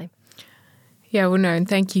at the time. Yeah, well, no, and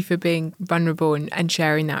thank you for being vulnerable and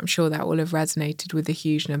sharing that. I'm sure that will have resonated with a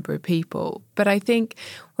huge number of people. But I think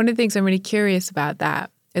one of the things I'm really curious about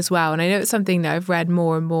that as well, and I know it's something that I've read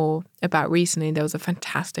more and more about recently. There was a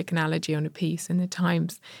fantastic analogy on a piece in the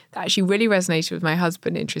Times that actually really resonated with my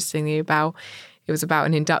husband, interestingly, it was about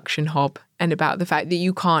an induction hob and about the fact that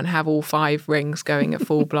you can't have all 5 rings going at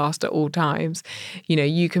full blast at all times. You know,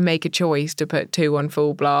 you can make a choice to put 2 on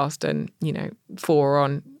full blast and, 4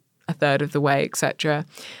 on a third of the way, etc.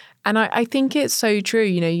 And I think it's so true.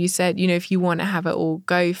 You know, you said, if you want to have it all,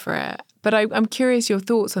 go for it. But I'm curious your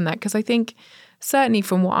thoughts on that, because I think certainly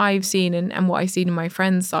from what I've seen and what I've seen in my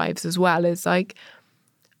friends' lives as well, is like,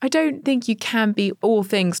 I don't think you can be all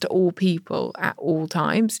things to all people at all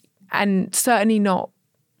times. And certainly not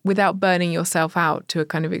without burning yourself out to a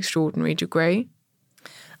kind of extraordinary degree.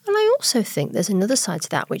 And I also think there's another side to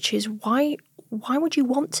that, which is why would you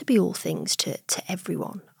want to be all things to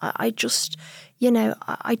everyone? I just,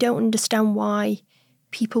 I don't understand why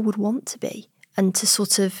people would want to be. And to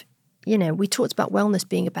sort of, we talked about wellness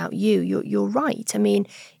being about you. You're right. I mean,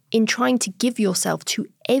 in trying to give yourself to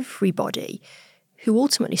everybody, who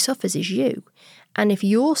ultimately suffers is you. And if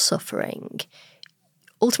you're suffering,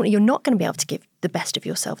 ultimately, you're not going to be able to give the best of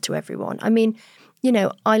yourself to everyone. I mean,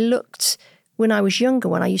 I looked when I was younger,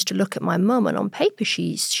 when I used to look at my mum, and on paper,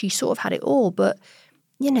 she sort of had it all. But,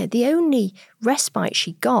 the only respite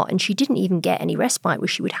she got, and she didn't even get any respite,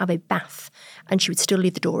 was she would have a bath and she would still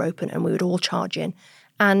leave the door open and we would all charge in.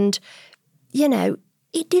 And,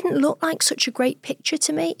 it didn't look like such a great picture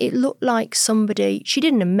to me. It looked like she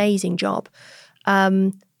did an amazing job,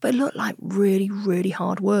 but it looked like really, really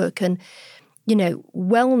hard work. And,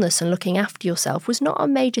 wellness and looking after yourself was not a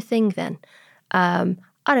major thing then.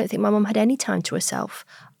 I don't think my mum had any time to herself.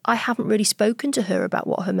 I haven't really spoken to her about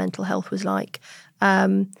what her mental health was like.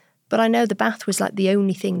 But I know the bath was like the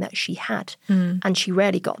only thing that she had, and she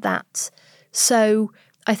rarely got that. So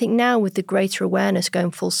I think now with the greater awareness,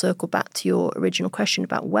 going full circle back to your original question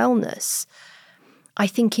about wellness, I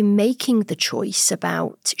think in making the choice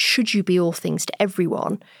about should you be all things to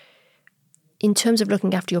everyone, in terms of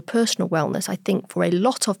looking after your personal wellness, I think for a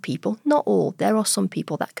lot of people, not all, there are some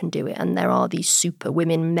people that can do it, and there are these super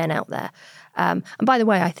men out there. And by the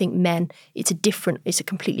way, I think men, it's a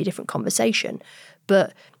completely different conversation.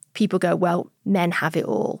 But people go, well, men have it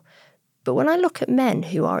all. But when I look at men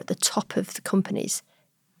who are at the top of the companies,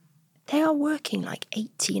 they are working like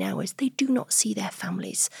 18 hours. They do not see their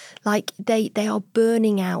families. Like they are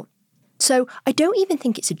burning out. So I don't even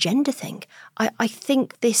think it's a gender thing. I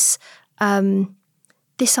think this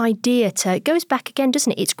idea it goes back again,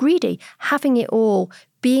 doesn't it? It's greedy, having it all,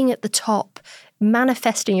 being at the top,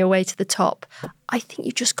 manifesting your way to the top. I think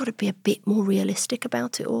you've just got to be a bit more realistic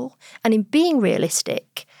about it all. And in being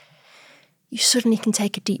realistic, you suddenly can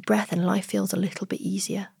take a deep breath and life feels a little bit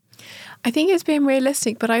easier. I think it's being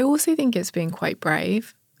realistic, but I also think it's being quite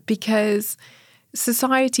brave, because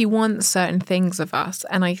society wants certain things of us.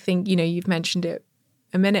 And I think, you've mentioned it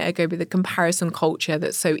a minute ago, but the comparison culture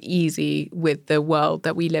that's so easy with the world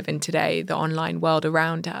that we live in today, the online world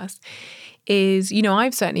around us, is,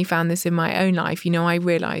 I've certainly found this in my own life. I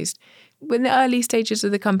realised in the early stages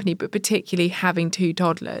of the company, but particularly having 2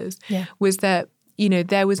 toddlers, was that,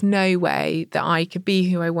 there was no way that I could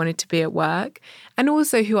be who I wanted to be at work, and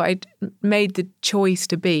also who I'd made the choice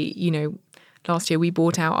to be. Last year we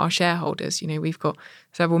bought out our shareholders. We've got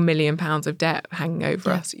several £1 million of debt hanging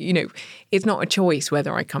over us. It's not a choice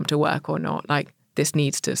whether I come to work or not. Like, this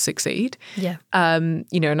needs to succeed. Yeah. And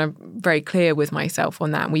I'm very clear with myself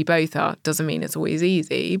on that. And we both are. Doesn't mean it's always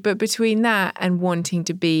easy. But between that and wanting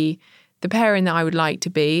to be the parent that I would like to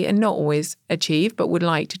be, and not always achieve, but would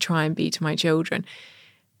like to try and be to my children,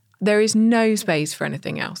 there is no space for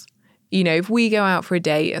anything else. You know, if we go out for a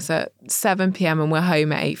date, it's at 7 p.m. and we're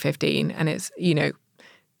home at 8:15 and it's,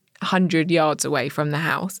 100 yards away from the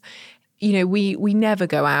house, we never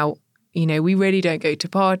go out. We really don't go to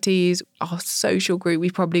parties. Our social group,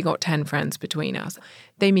 we've probably got 10 friends between us.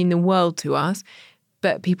 They mean the world to us.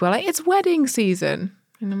 But people are like, it's wedding season.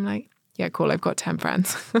 And I'm like, yeah, cool, I've got 10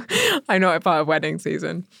 friends. I'm not a part of wedding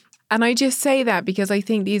season. And I just say that because I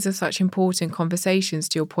think these are such important conversations,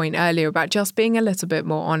 to your point earlier, about just being a little bit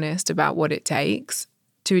more honest about what it takes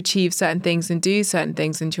to achieve certain things and do certain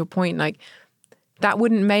things. And to your point, like, that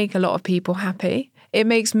wouldn't make a lot of people happy. It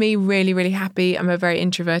makes me really, really happy. I'm a very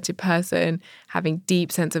introverted person, having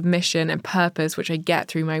deep sense of mission and purpose, which I get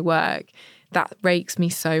through my work. That makes me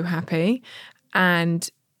so happy. And,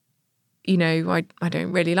 I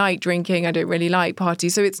don't really like drinking. I don't really like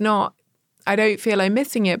parties. So it's not, I don't feel I'm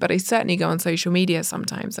missing it, but I certainly go on social media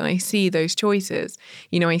sometimes and I see those choices.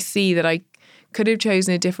 I see that I could have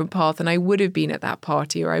chosen a different path and I would have been at that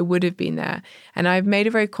party or I would have been there. And I've made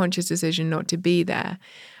a very conscious decision not to be there.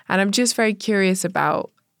 And I'm just very curious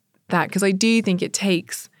about that because I do think it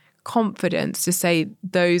takes confidence to say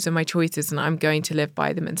those are my choices and I'm going to live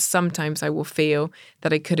by them. And sometimes I will feel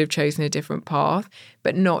that I could have chosen a different path,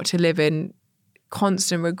 but not to live in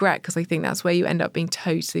constant regret, because I think that's where you end up being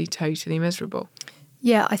totally, totally miserable.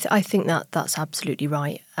 Yeah, I think that's absolutely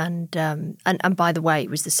right. And by the way,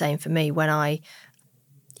 it was the same for me when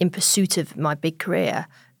in pursuit of my big career,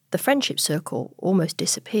 the friendship circle almost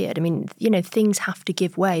disappeared. I mean, things have to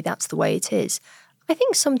give way. That's the way it is. I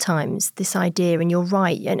think sometimes this idea, and you're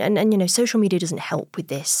right, and social media doesn't help with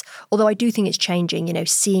this, although I do think it's changing,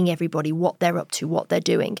 seeing everybody, what they're up to, what they're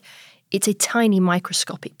doing. It's a tiny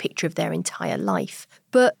microscopic picture of their entire life.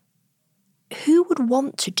 But who would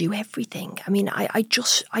want to do everything? I mean, I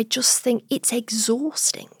just think it's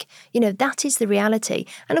exhausting. That is the reality.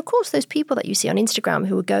 And of course, those people that you see on Instagram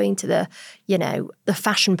who are going to the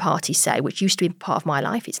fashion party, say, which used to be part of my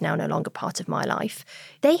life, it's now no longer part of my life.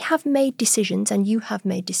 They have made decisions and you have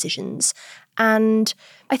made decisions. And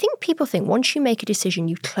I think people think once you make a decision,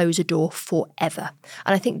 you close a door forever.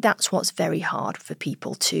 And I think that's what's very hard for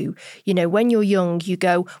people to, when you're young, you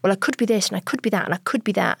go, well, I could be this and I could be that and I could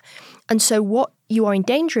be that. And so what you are in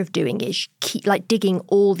danger of doing is keep digging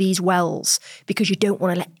all these wells because you don't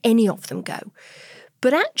want to let any of them go.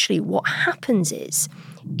 But actually what happens is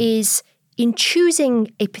in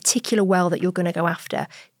choosing a particular well that you're going to go after,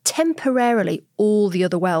 temporarily all the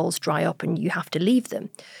other wells dry up and you have to leave them.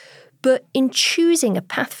 But in choosing a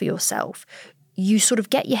path for yourself, you sort of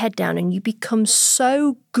get your head down and you become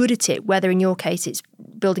so good at it, whether in your case it's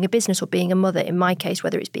building a business or being a mother, in my case,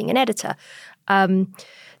 whether it's being an editor,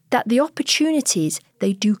 that the opportunities,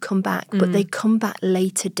 they do come back, but they come back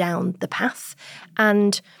later down the path.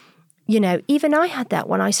 And, even I had that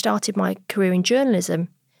when I started my career in journalism,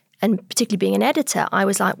 and particularly being an editor, I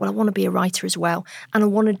was like, well, I want to be a writer as well. And I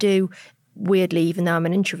want to do, weirdly, even though I'm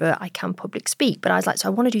an introvert, I can public speak. But I was like, so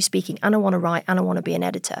I want to do speaking and I want to write and I want to be an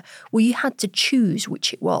editor. Well, you had to choose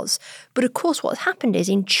which it was. But of course, what happened is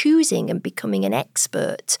in choosing and becoming an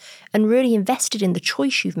expert and really invested in the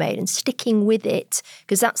choice you've made and sticking with it,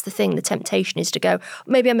 because that's the thing, the temptation is to go,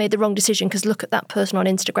 maybe I made the wrong decision because look at that person on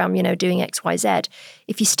Instagram, doing X, Y, Z.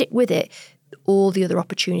 If you stick with it, all the other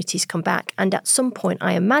opportunities come back. And at some point,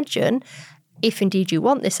 I imagine, if indeed you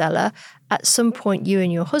want this, Ella, at some point you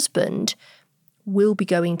and your husband will be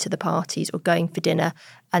going to the parties or going for dinner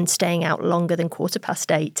and staying out longer than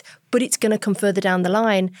 8:15. But it's going to come further down the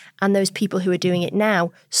line. And those people who are doing it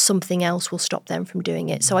now, something else will stop them from doing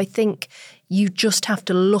it. So I think you just have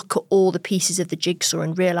to look at all the pieces of the jigsaw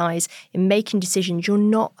and realise in making decisions, you're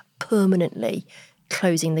not permanently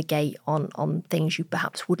closing the gate on things you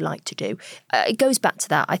perhaps would like to do. It goes back to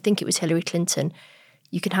that. I think it was Hillary Clinton.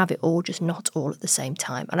 You can have it all, just not all at the same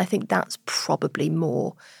time. And I think that's probably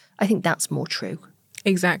more, that's more true.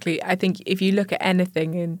 Exactly. I think if you look at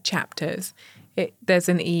anything in chapters, there's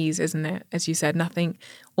an ease, isn't it? As you said,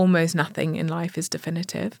 almost nothing in life is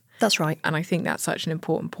definitive. That's right. And I think that's such an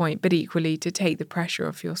important point, but equally to take the pressure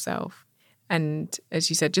off yourself. And as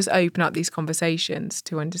you said, just open up these conversations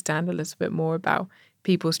to understand a little bit more about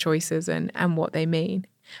people's choices and what they mean.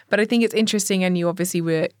 But I think it's interesting, and you obviously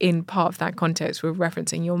were in part of that context, we're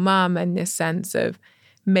referencing your mum and this sense of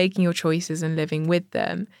making your choices and living with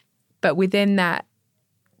them. But within that,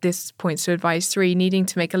 this points to advice 3, needing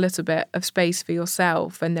to make a little bit of space for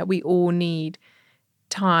yourself, and that we all need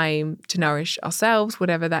time to nourish ourselves,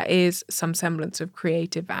 whatever that is, some semblance of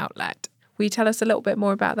creative outlet. Will you tell us a little bit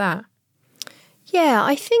more about that? Yeah,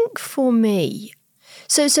 I think for me,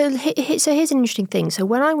 So here's an interesting thing. So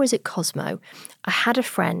when I was at Cosmo, I had a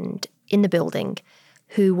friend in the building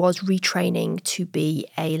who was retraining to be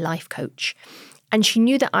a life coach. And she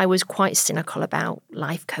knew that I was quite cynical about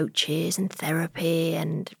life coaches and therapy,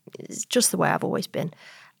 and it's just the way I've always been.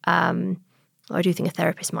 I do think a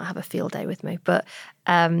therapist might have a field day with me. But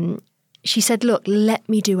she said, look, let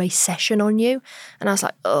me do a session on you. And I was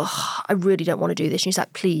like, oh, I really don't want to do this. And she's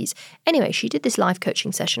like, please. Anyway, she did this life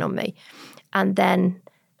coaching session on me. And then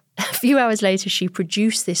a few hours later, she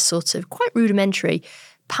produced this sort of quite rudimentary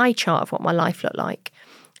pie chart of what my life looked like.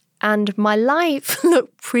 And my life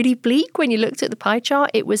looked pretty bleak when you looked at the pie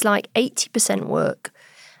chart. It was like 80% work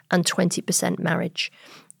and 20% marriage.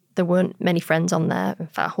 There weren't many friends on there, in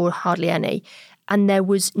fact, hardly any. And there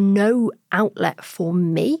was no outlet for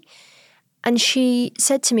me. And she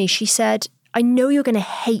said to me, she said, I know you're going to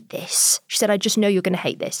hate this. She said, I just know you're going to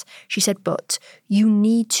hate this. She said, but you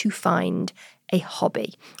need to find a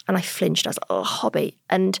hobby. And I flinched. I was like, oh, hobby.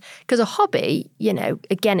 And because a hobby, you know,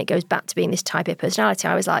 again, it goes back to being this type A personality.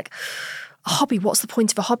 I was like, a hobby, what's the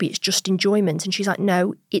point of a hobby? It's just enjoyment. And she's like,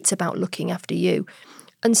 no, it's about looking after you.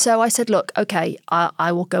 And so I said, look, okay,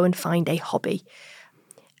 I will go and find a hobby.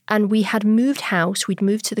 And we had moved house. We'd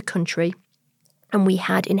moved to the country and we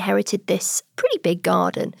had inherited this pretty big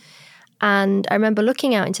garden. And I remember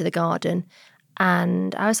looking out into the garden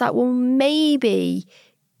and I was like, well, maybe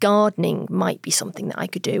gardening might be something that I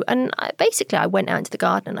could do. And I went out into the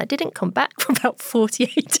garden and I didn't come back for about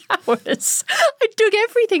 48 hours. I dug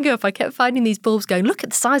everything up. I kept finding these bulbs going, look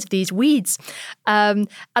at the size of these weeds. And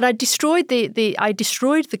I destroyed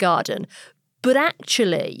the garden. But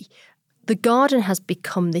actually, the garden has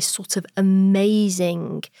become this sort of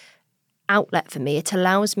amazing outlet for me. It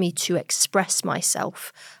allows me to express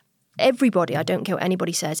myself. Everybody, I don't care what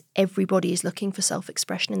anybody says, everybody is looking for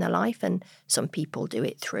self-expression in their life. And some people do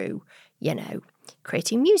it through, you know,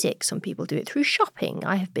 creating music. Some people do it through shopping.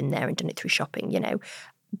 I have been there and done it through shopping, you know.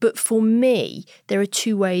 But for me, there are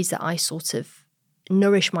two ways that I sort of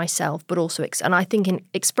nourish myself, but also, and I think in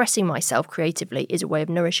expressing myself creatively is a way of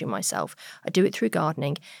nourishing myself. I do it through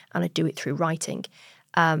gardening and I do it through writing.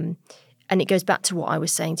 And it goes back to what I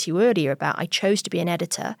was saying to you earlier about I chose to be an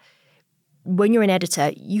editor. When you're an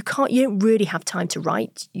editor, you don't really have time to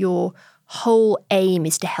write. Your whole aim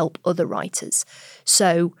is to help other writers.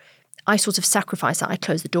 So I sort of sacrificed that. I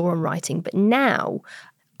closed the door on writing. But now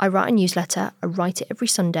I write a newsletter. I write it every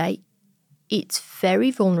Sunday. It's very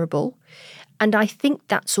vulnerable. And I think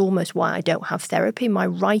that's almost why I don't have therapy. My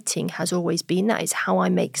writing has always been that. It's how I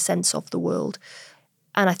make sense of the world.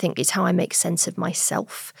 And I think it's how I make sense of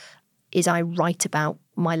myself, is I write about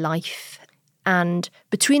my life. And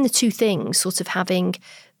between the two things, sort of having,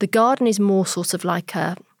 the garden is more sort of like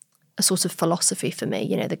a sort of philosophy for me.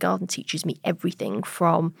 You know, the garden teaches me everything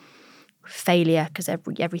from failure, because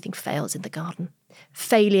everything fails in the garden.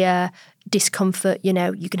 Failure, discomfort, you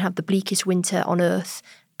know, you can have the bleakest winter on earth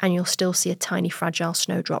and you'll still see a tiny fragile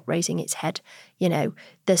snowdrop raising its head. You know,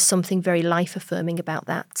 there's something very life-affirming about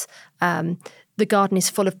that. The garden is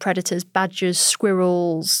full of predators, badgers,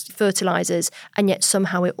 squirrels, fertilizers, and yet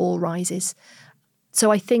somehow it all rises. So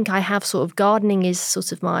I think I have sort of, gardening is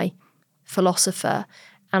sort of my philosopher,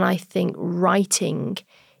 and I think writing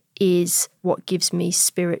is what gives me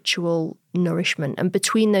spiritual nourishment. And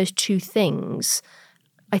between those two things,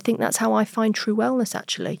 I think that's how I find true wellness,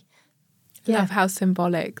 actually. I love how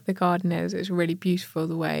symbolic the garden is. It's really beautiful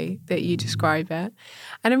the way that you describe it.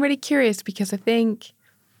 And I'm really curious because I think,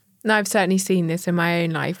 and I've certainly seen this in my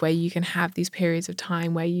own life, where you can have these periods of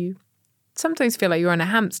time where you sometimes feel like you're on a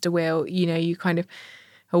hamster wheel. You know, you kind of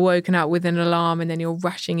are woken up with an alarm and then you're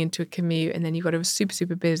rushing into a commute and then you've got a super,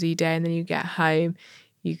 super busy day and then you get home,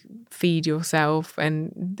 you feed yourself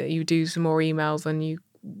and you do some more emails and you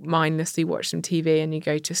mindlessly watch some TV and you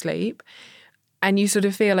go to sleep. And you sort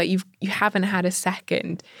of feel like you haven't had a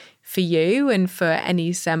second for you and for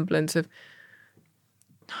any semblance of,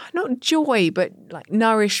 not joy, but like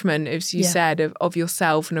nourishment, as you said, of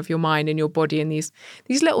yourself and of your mind and your body, and these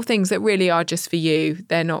little things that really are just for you.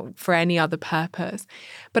 They're not for any other purpose.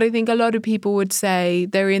 But I think a lot of people would say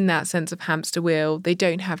they're in that sense of hamster wheel. They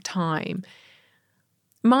don't have time.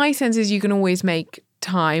 My sense is you can always make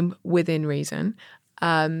time within reason.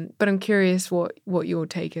 But I'm curious what your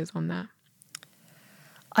take is on that.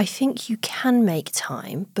 I think you can make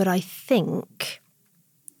time, but I think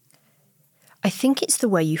it's the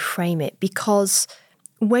way you frame it, because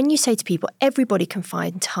when you say to people, everybody can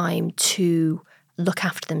find time to look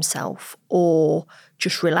after themselves or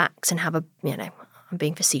just relax and have I'm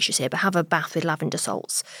being facetious here, but have a bath with lavender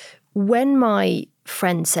salts. When my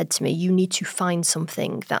friend said to me, you need to find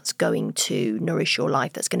something that's going to nourish your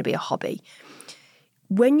life, that's going to be a hobby,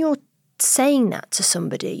 when you're saying that to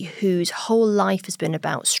somebody whose whole life has been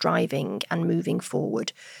about striving and moving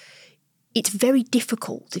forward, it's very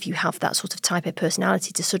difficult if you have that sort of type A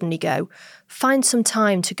personality to suddenly go, find some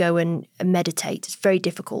time to go and meditate. It's very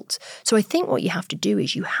difficult. So I think what you have to do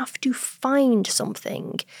is you have to find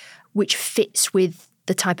something which fits with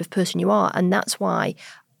the type of person you are. And that's why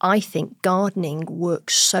I think gardening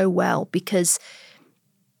works so well, because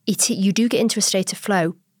you do get into a state of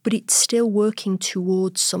flow, but it's still working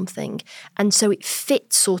towards something. And so it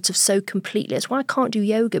fits sort of so completely. That's why I can't do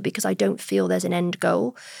yoga, because I don't feel there's an end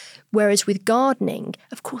goal. Whereas with gardening,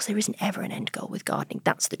 of course, there isn't ever an end goal with gardening.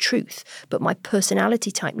 That's the truth. But my personality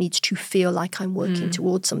type needs to feel like I'm working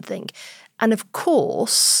towards something. And of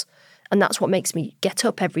course, and that's what makes me get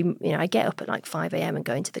up I get up at like 5 a.m. and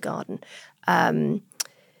go into the garden. You're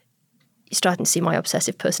starting to see my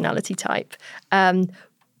obsessive personality type.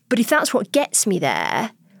 But if that's what gets me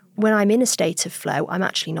there, when I'm in a state of flow, I'm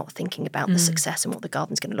actually not thinking about the success and what the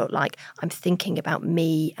garden's going to look like. I'm thinking about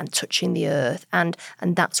me and touching the earth, and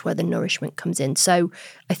that's where the nourishment comes in. So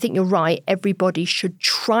I think you're right. Everybody should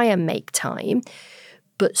try and make time,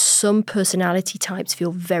 but some personality types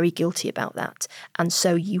feel very guilty about that. And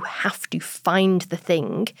so you have to find the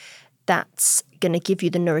thing that's going to give you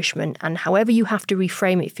the nourishment, and however you have to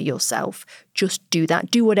reframe it for yourself, just do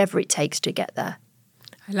that. Do whatever it takes to get there.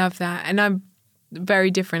 I love that. And I'm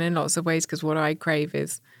very different in lots of ways, because what I crave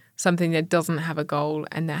is something that doesn't have a goal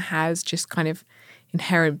and that has just kind of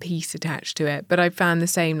inherent peace attached to it. But I found the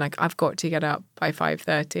same, like I've got to get up by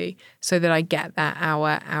 5:30 so that I get that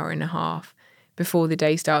hour and a half before the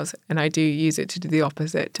day starts. And I do use it to do the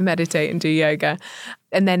opposite, to meditate and do yoga.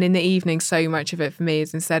 And then in the evening, so much of it for me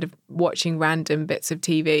is, instead of watching random bits of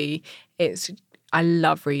TV, I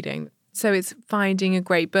love reading. So it's finding a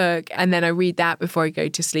great book, and then I read that before I go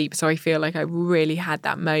to sleep. So I feel like I really had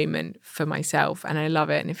that moment for myself, and I love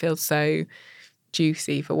it. And it feels so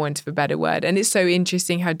juicy, for want of a better word. And it's so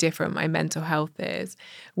interesting how different my mental health is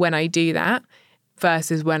when I do that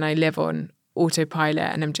versus when I live on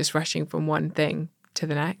autopilot and I'm just rushing from one thing to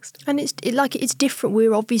the next. And it's different.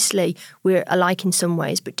 We're alike in some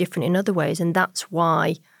ways, but different in other ways. And that's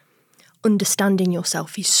why understanding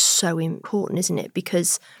yourself is so important, isn't it?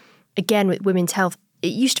 Because again, with women's health,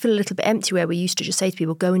 it used to feel a little bit empty, where we used to just say to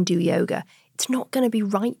people, go and do yoga. It's not going to be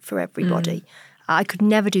right for everybody. I could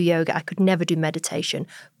never do yoga. I could never do meditation.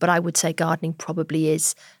 But I would say gardening probably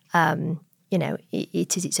is,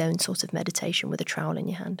 it is its own sort of meditation with a trowel in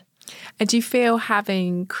your hand. And do you feel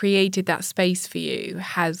having created that space for you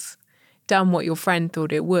has done what your friend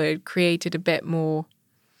thought it would, created a bit more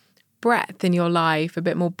breadth in your life, a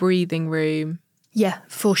bit more breathing room? Yeah,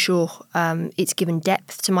 for sure. It's given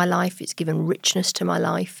depth to my life. It's given richness to my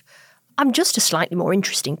life. I'm just a slightly more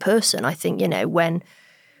interesting person. I think,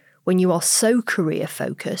 when you are so career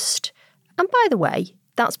focused, and by the way,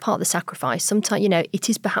 that's part of the sacrifice. Sometimes, it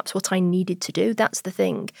is perhaps what I needed to do. That's the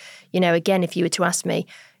thing. Again, if you were to ask me,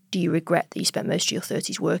 do you regret that you spent most of your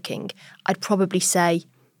 30s working? I'd probably say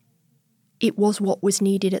it was what was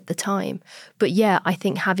needed at the time. But yeah, I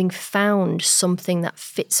think having found something that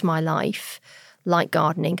fits my life, like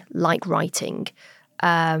gardening, like writing,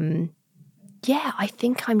 I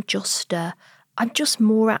think I'm just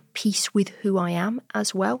more at peace with who I am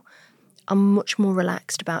as well. I'm much more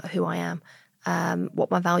relaxed about who I am, what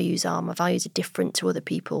my values are. My values are different to other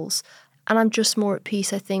people's. And I'm just more at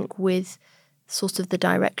peace, I think, with sort of the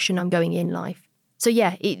direction I'm going in life. So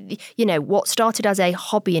yeah, what started as a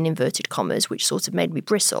hobby in inverted commas, which sort of made me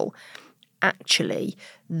bristle, actually,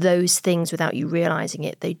 those things, without you realising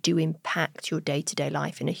it, they do impact your day-to-day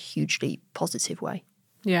life in a hugely positive way.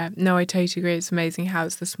 Yeah, no, I totally agree. It's amazing how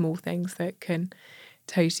it's the small things that can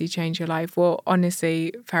totally change your life. Well,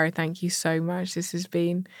 honestly, Farah, thank you so much. This has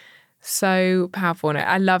been so powerful. And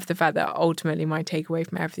I love the fact that ultimately my takeaway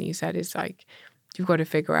from everything you said is like, you've got to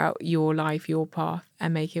figure out your life, your path,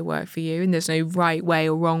 and make it work for you. And there's no right way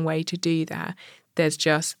or wrong way to do that. There's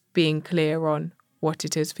just being clear on what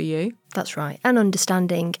it is for you. That's right. And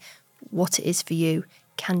understanding what it is for you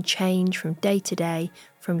can change from day to day,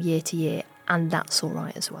 from year to year, and that's all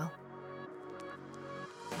right as well.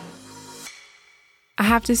 I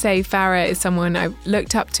have to say, Farah is someone I've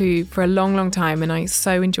looked up to for a long, long time, and I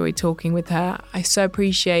so enjoyed talking with her. I so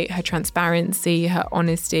appreciate her transparency, her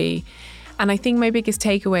honesty. And I think my biggest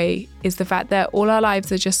takeaway is the fact that all our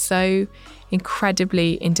lives are just so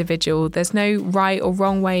incredibly individual. There's no right or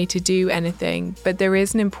wrong way to do anything, but there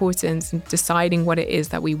is an importance in deciding what it is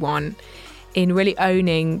that we want, in really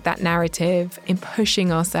owning that narrative, in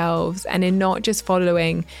pushing ourselves, and in not just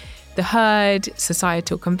following the herd,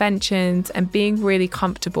 societal conventions, and being really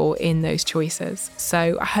comfortable in those choices.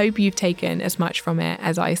 So I hope you've taken as much from it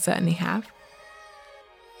as I certainly have.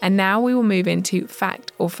 And now we will move into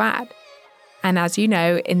fact or fad. And as you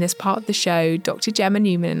know, in this part of the show, Dr. Gemma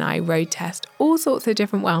Newman and I road test all sorts of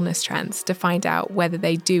different wellness trends to find out whether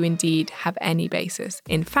they do indeed have any basis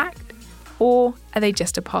in fact, or are they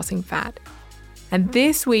just a passing fad. And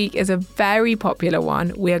this week is a very popular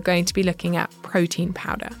one. We are going to be looking at protein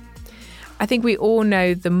powder. I think we all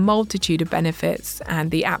know the multitude of benefits and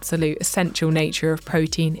the absolute essential nature of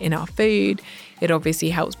protein in our food. It obviously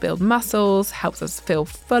helps build muscles, helps us feel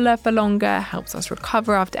fuller for longer, helps us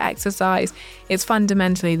recover after exercise. It's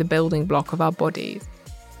fundamentally the building block of our bodies.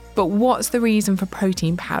 But what's the reason for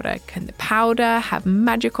protein powder? Can the powder have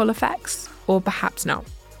magical effects, or perhaps not?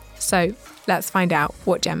 So let's find out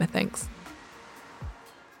what Gemma thinks.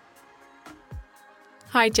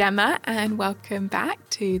 Hi Gemma, and welcome back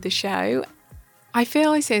to the show. I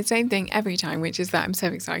feel I say the same thing every time, which is that I'm so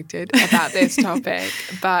excited about this topic,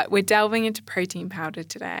 but we're delving into protein powder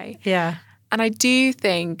today. Yeah. And I do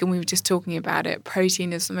think, and we were just talking about it,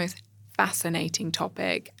 protein is the most fascinating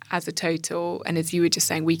topic as a total. And as you were just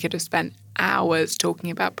saying, we could have spent hours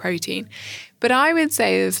talking about protein. But I would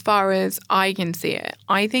say, as far as I can see it,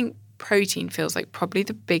 I think protein feels like probably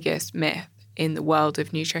the biggest myth in the world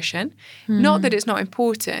of nutrition. Not that it's not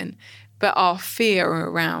important, but our fear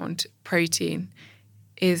around protein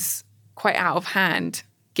is quite out of hand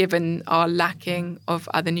given our lacking of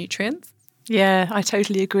other nutrients. Yeah, I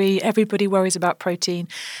totally agree. Everybody worries about protein,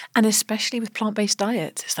 and especially with plant-based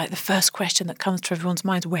diets. It's like the first question that comes to everyone's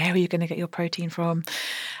mind, where are you going to get your protein from?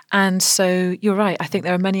 And so you're right. I think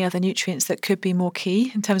there are many other nutrients that could be more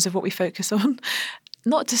key in terms of what we focus on.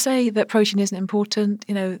 Not to say that protein isn't important.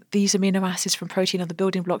 You know, these amino acids from protein are the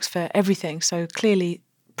building blocks for everything. So clearly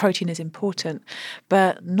protein is important,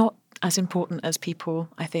 but not as important as people,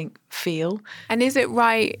 I think, feel. And is it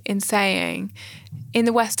right in saying in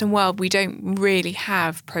the Western world, we don't really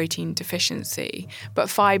have protein deficiency, but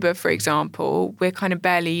fibre, for example, we're kind of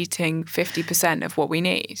barely eating 50% of what we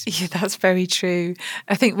need? Yeah, that's very true.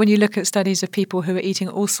 I think when you look at studies of people who are eating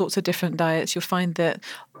all sorts of different diets, you'll find that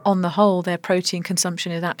on the whole, their protein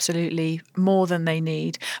consumption is absolutely more than they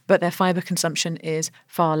need, but their fibre consumption is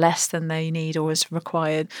far less than they need or is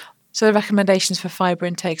required. So the recommendations for fibre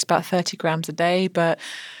intake is about 30 grams a day, but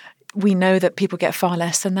we know that people get far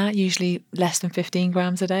less than that, usually less than 15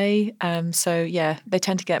 grams a day. So yeah, they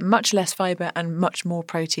tend to get much less fibre and much more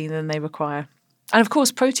protein than they require. And of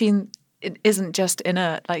course, protein, it isn't just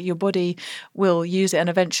inert. Like, your body will use it, and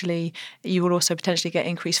eventually you will also potentially get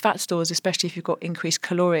increased fat stores, especially if you've got increased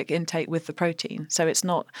caloric intake with the protein. So it's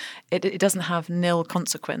not, it doesn't have nil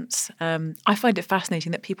consequence. I find it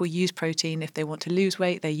fascinating that people use protein if they want to lose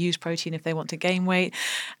weight, they use protein if they want to gain weight,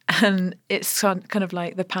 and it's kind of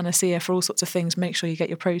like the panacea for all sorts of things. Make sure you get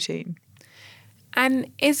your protein.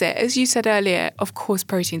 And is it, as you said earlier, of course,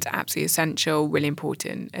 protein's absolutely essential, really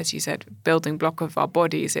important, as you said, building block of our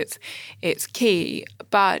bodies. It's key.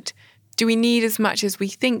 But do we need as much as we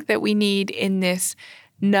think that we need in this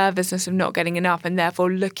nervousness of not getting enough, and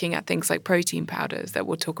therefore looking at things like protein powders that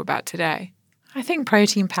we'll talk about today? I think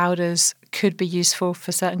protein powders could be useful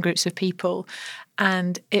for certain groups of people,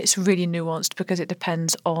 and it's really nuanced because it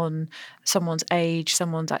depends on someone's age,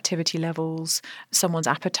 someone's activity levels, someone's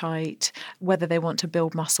appetite, whether they want to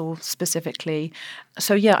build muscle specifically.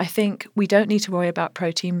 So yeah, I think we don't need to worry about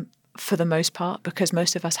protein for the most part because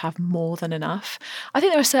most of us have more than enough. I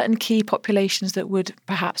think there are certain key populations that would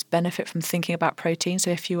perhaps benefit from thinking about protein. So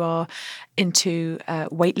if you are into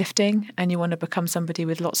weightlifting and you want to become somebody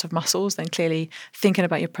with lots of muscles, then clearly thinking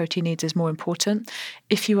about your protein needs is more important.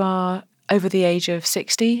 If you are over the age of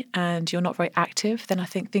 60 and you're not very active, then I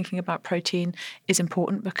think thinking about protein is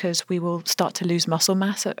important because we will start to lose muscle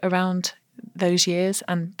mass around those years,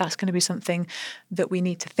 and that's going to be something that we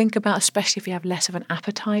need to think about, especially if we have less of an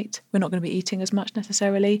appetite. We're not going to be eating as much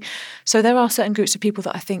necessarily. So there are certain groups of people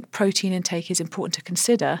that I think protein intake is important to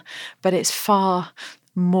consider, but it's far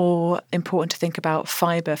more important to think about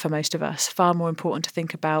fibre for most of us, far more important to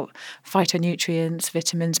think about phytonutrients,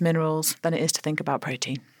 vitamins, minerals, than it is to think about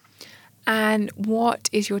protein. And what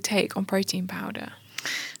is your take on protein powder?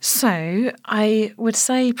 So I would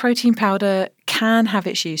say protein powder can have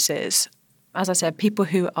its uses. As I said, people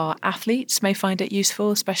who are athletes may find it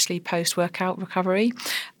useful, especially post-workout recovery.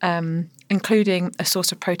 Including a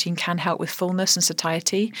source of protein can help with fullness and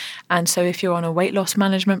satiety. And so if you're on a weight loss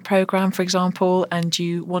management program, for example, and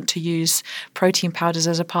you want to use protein powders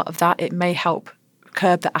as a part of that, it may help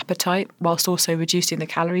curb the appetite whilst also reducing the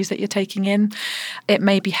calories that you're taking in. It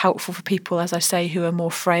may be helpful for people, as I say, who are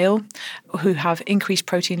more frail, who have increased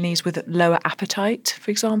protein needs with lower appetite,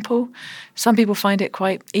 for example. Some people find it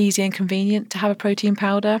quite easy and convenient to have a protein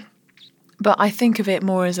powder, but I think of it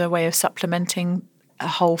more as a way of supplementing a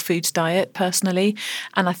whole foods diet personally.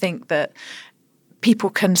 And I think that people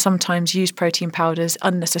can sometimes use protein powders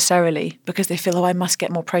unnecessarily because they feel, I must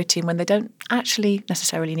get more protein, when they don't actually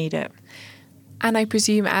necessarily need it. And I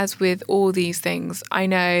presume, as with all these things, I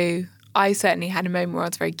know I certainly had a moment where I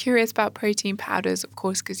was very curious about protein powders, of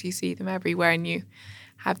course, because you see them everywhere and you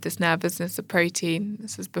have this nervousness of protein.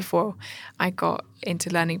 This was before I got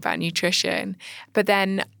into learning about nutrition. But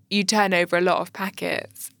then you turn over a lot of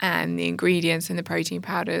packets and the ingredients in the protein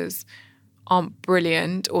powders aren't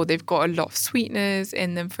brilliant, or they've got a lot of sweeteners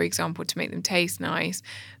in them, for example, to make them taste nice,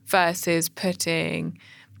 versus putting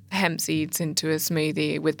hemp seeds into a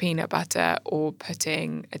smoothie with peanut butter or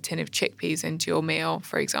putting a tin of chickpeas into your meal,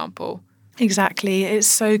 for example. Exactly. It's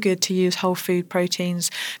so good to use whole food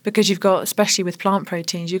proteins because you've got, especially with plant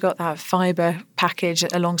proteins, you've got that fibre package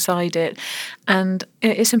alongside it. And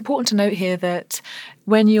it's important to note here that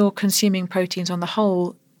when you're consuming proteins on the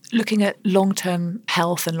whole, looking at long-term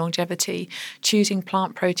health and longevity, choosing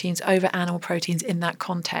plant proteins over animal proteins in that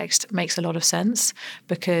context makes a lot of sense,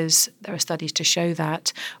 because there are studies to show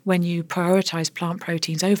that when you prioritise plant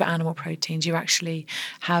proteins over animal proteins, you actually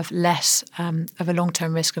have less of a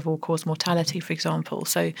long-term risk of all-cause mortality, for example.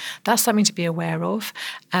 So that's something to be aware of.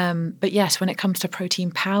 But yes, when it comes to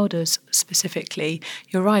protein powders specifically,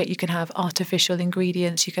 you're right, you can have artificial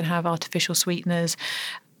ingredients, you can have artificial sweeteners.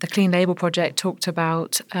 The Clean Label Project talked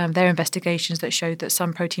about their investigations that showed that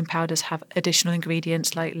some protein powders have additional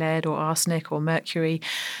ingredients like lead or arsenic or mercury.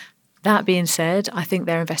 That being said, I think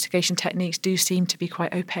their investigation techniques do seem to be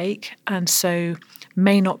quite opaque, and so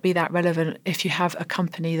may not be that relevant if you have a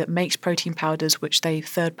company that makes protein powders which they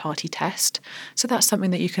third-party test. So that's something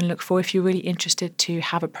that you can look for if you're really interested to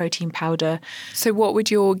have a protein powder. So what would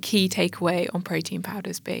your key takeaway on protein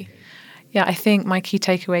powders be? Yeah, I think my key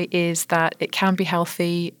takeaway is that it can be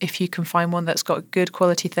healthy if you can find one that's got good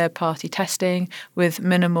quality third-party testing with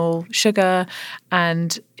minimal sugar,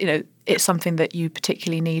 and it's something that you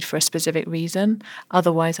particularly need for a specific reason.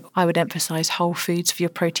 Otherwise, I would emphasize whole foods for your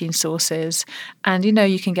protein sources. And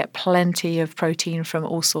you can get plenty of protein from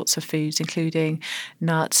all sorts of foods, including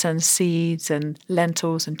nuts and seeds and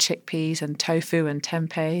lentils and chickpeas and tofu and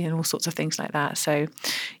tempeh and all sorts of things like that. So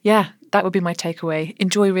yeah, that would be my takeaway.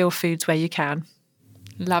 Enjoy real foods where you can.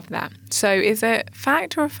 Love that. So is it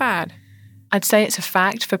fact or a fad? I'd say it's a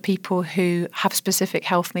fact for people who have specific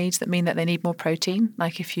health needs that mean that they need more protein,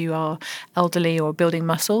 like if you are elderly or building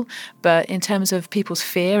muscle. But in terms of people's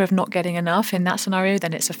fear of not getting enough in that scenario,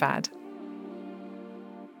 then it's a fad.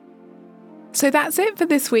 So that's it for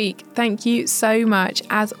this week. Thank you so much,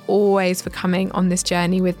 as always, for coming on this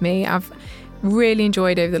journey with me. I've really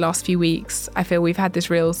enjoyed over the last few weeks. I feel we've had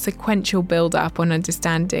this real sequential build up on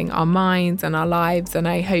understanding our minds and our lives, and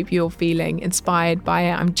I hope you're feeling inspired by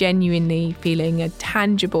it. I'm genuinely feeling a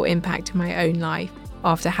tangible impact in my own life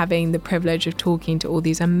after having the privilege of talking to all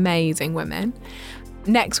these amazing women.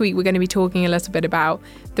 Next week, we're going to be talking a little bit about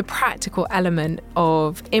the practical element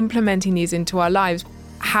of implementing these into our lives.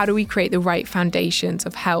 How do we create the right foundations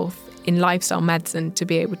of health in lifestyle medicine to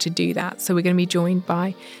be able to do that? So we're going to be joined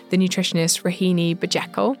by the nutritionist Rohini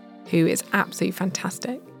Bajekal, who is absolutely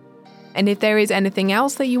fantastic. And if there is anything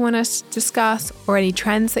else that you want us to discuss or any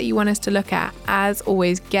trends that you want us to look at, as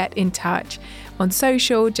always, get in touch on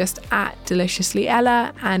social, just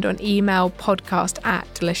 @deliciouslyella, and on email,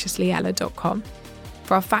 podcast@deliciouslyella.com.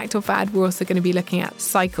 For our fact or fad, we're also going to be looking at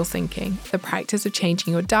cycle syncing, the practice of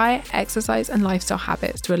changing your diet, exercise, and lifestyle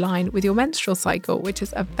habits to align with your menstrual cycle, which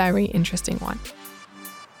is a very interesting one.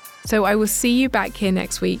 So I will see you back here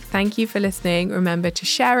next week. Thank you for listening. Remember to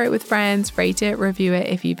share it with friends, rate it, review it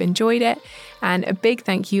if you've enjoyed it. And a big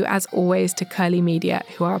thank you, as always, to Curly Media,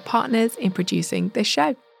 who are our partners in producing this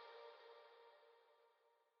show.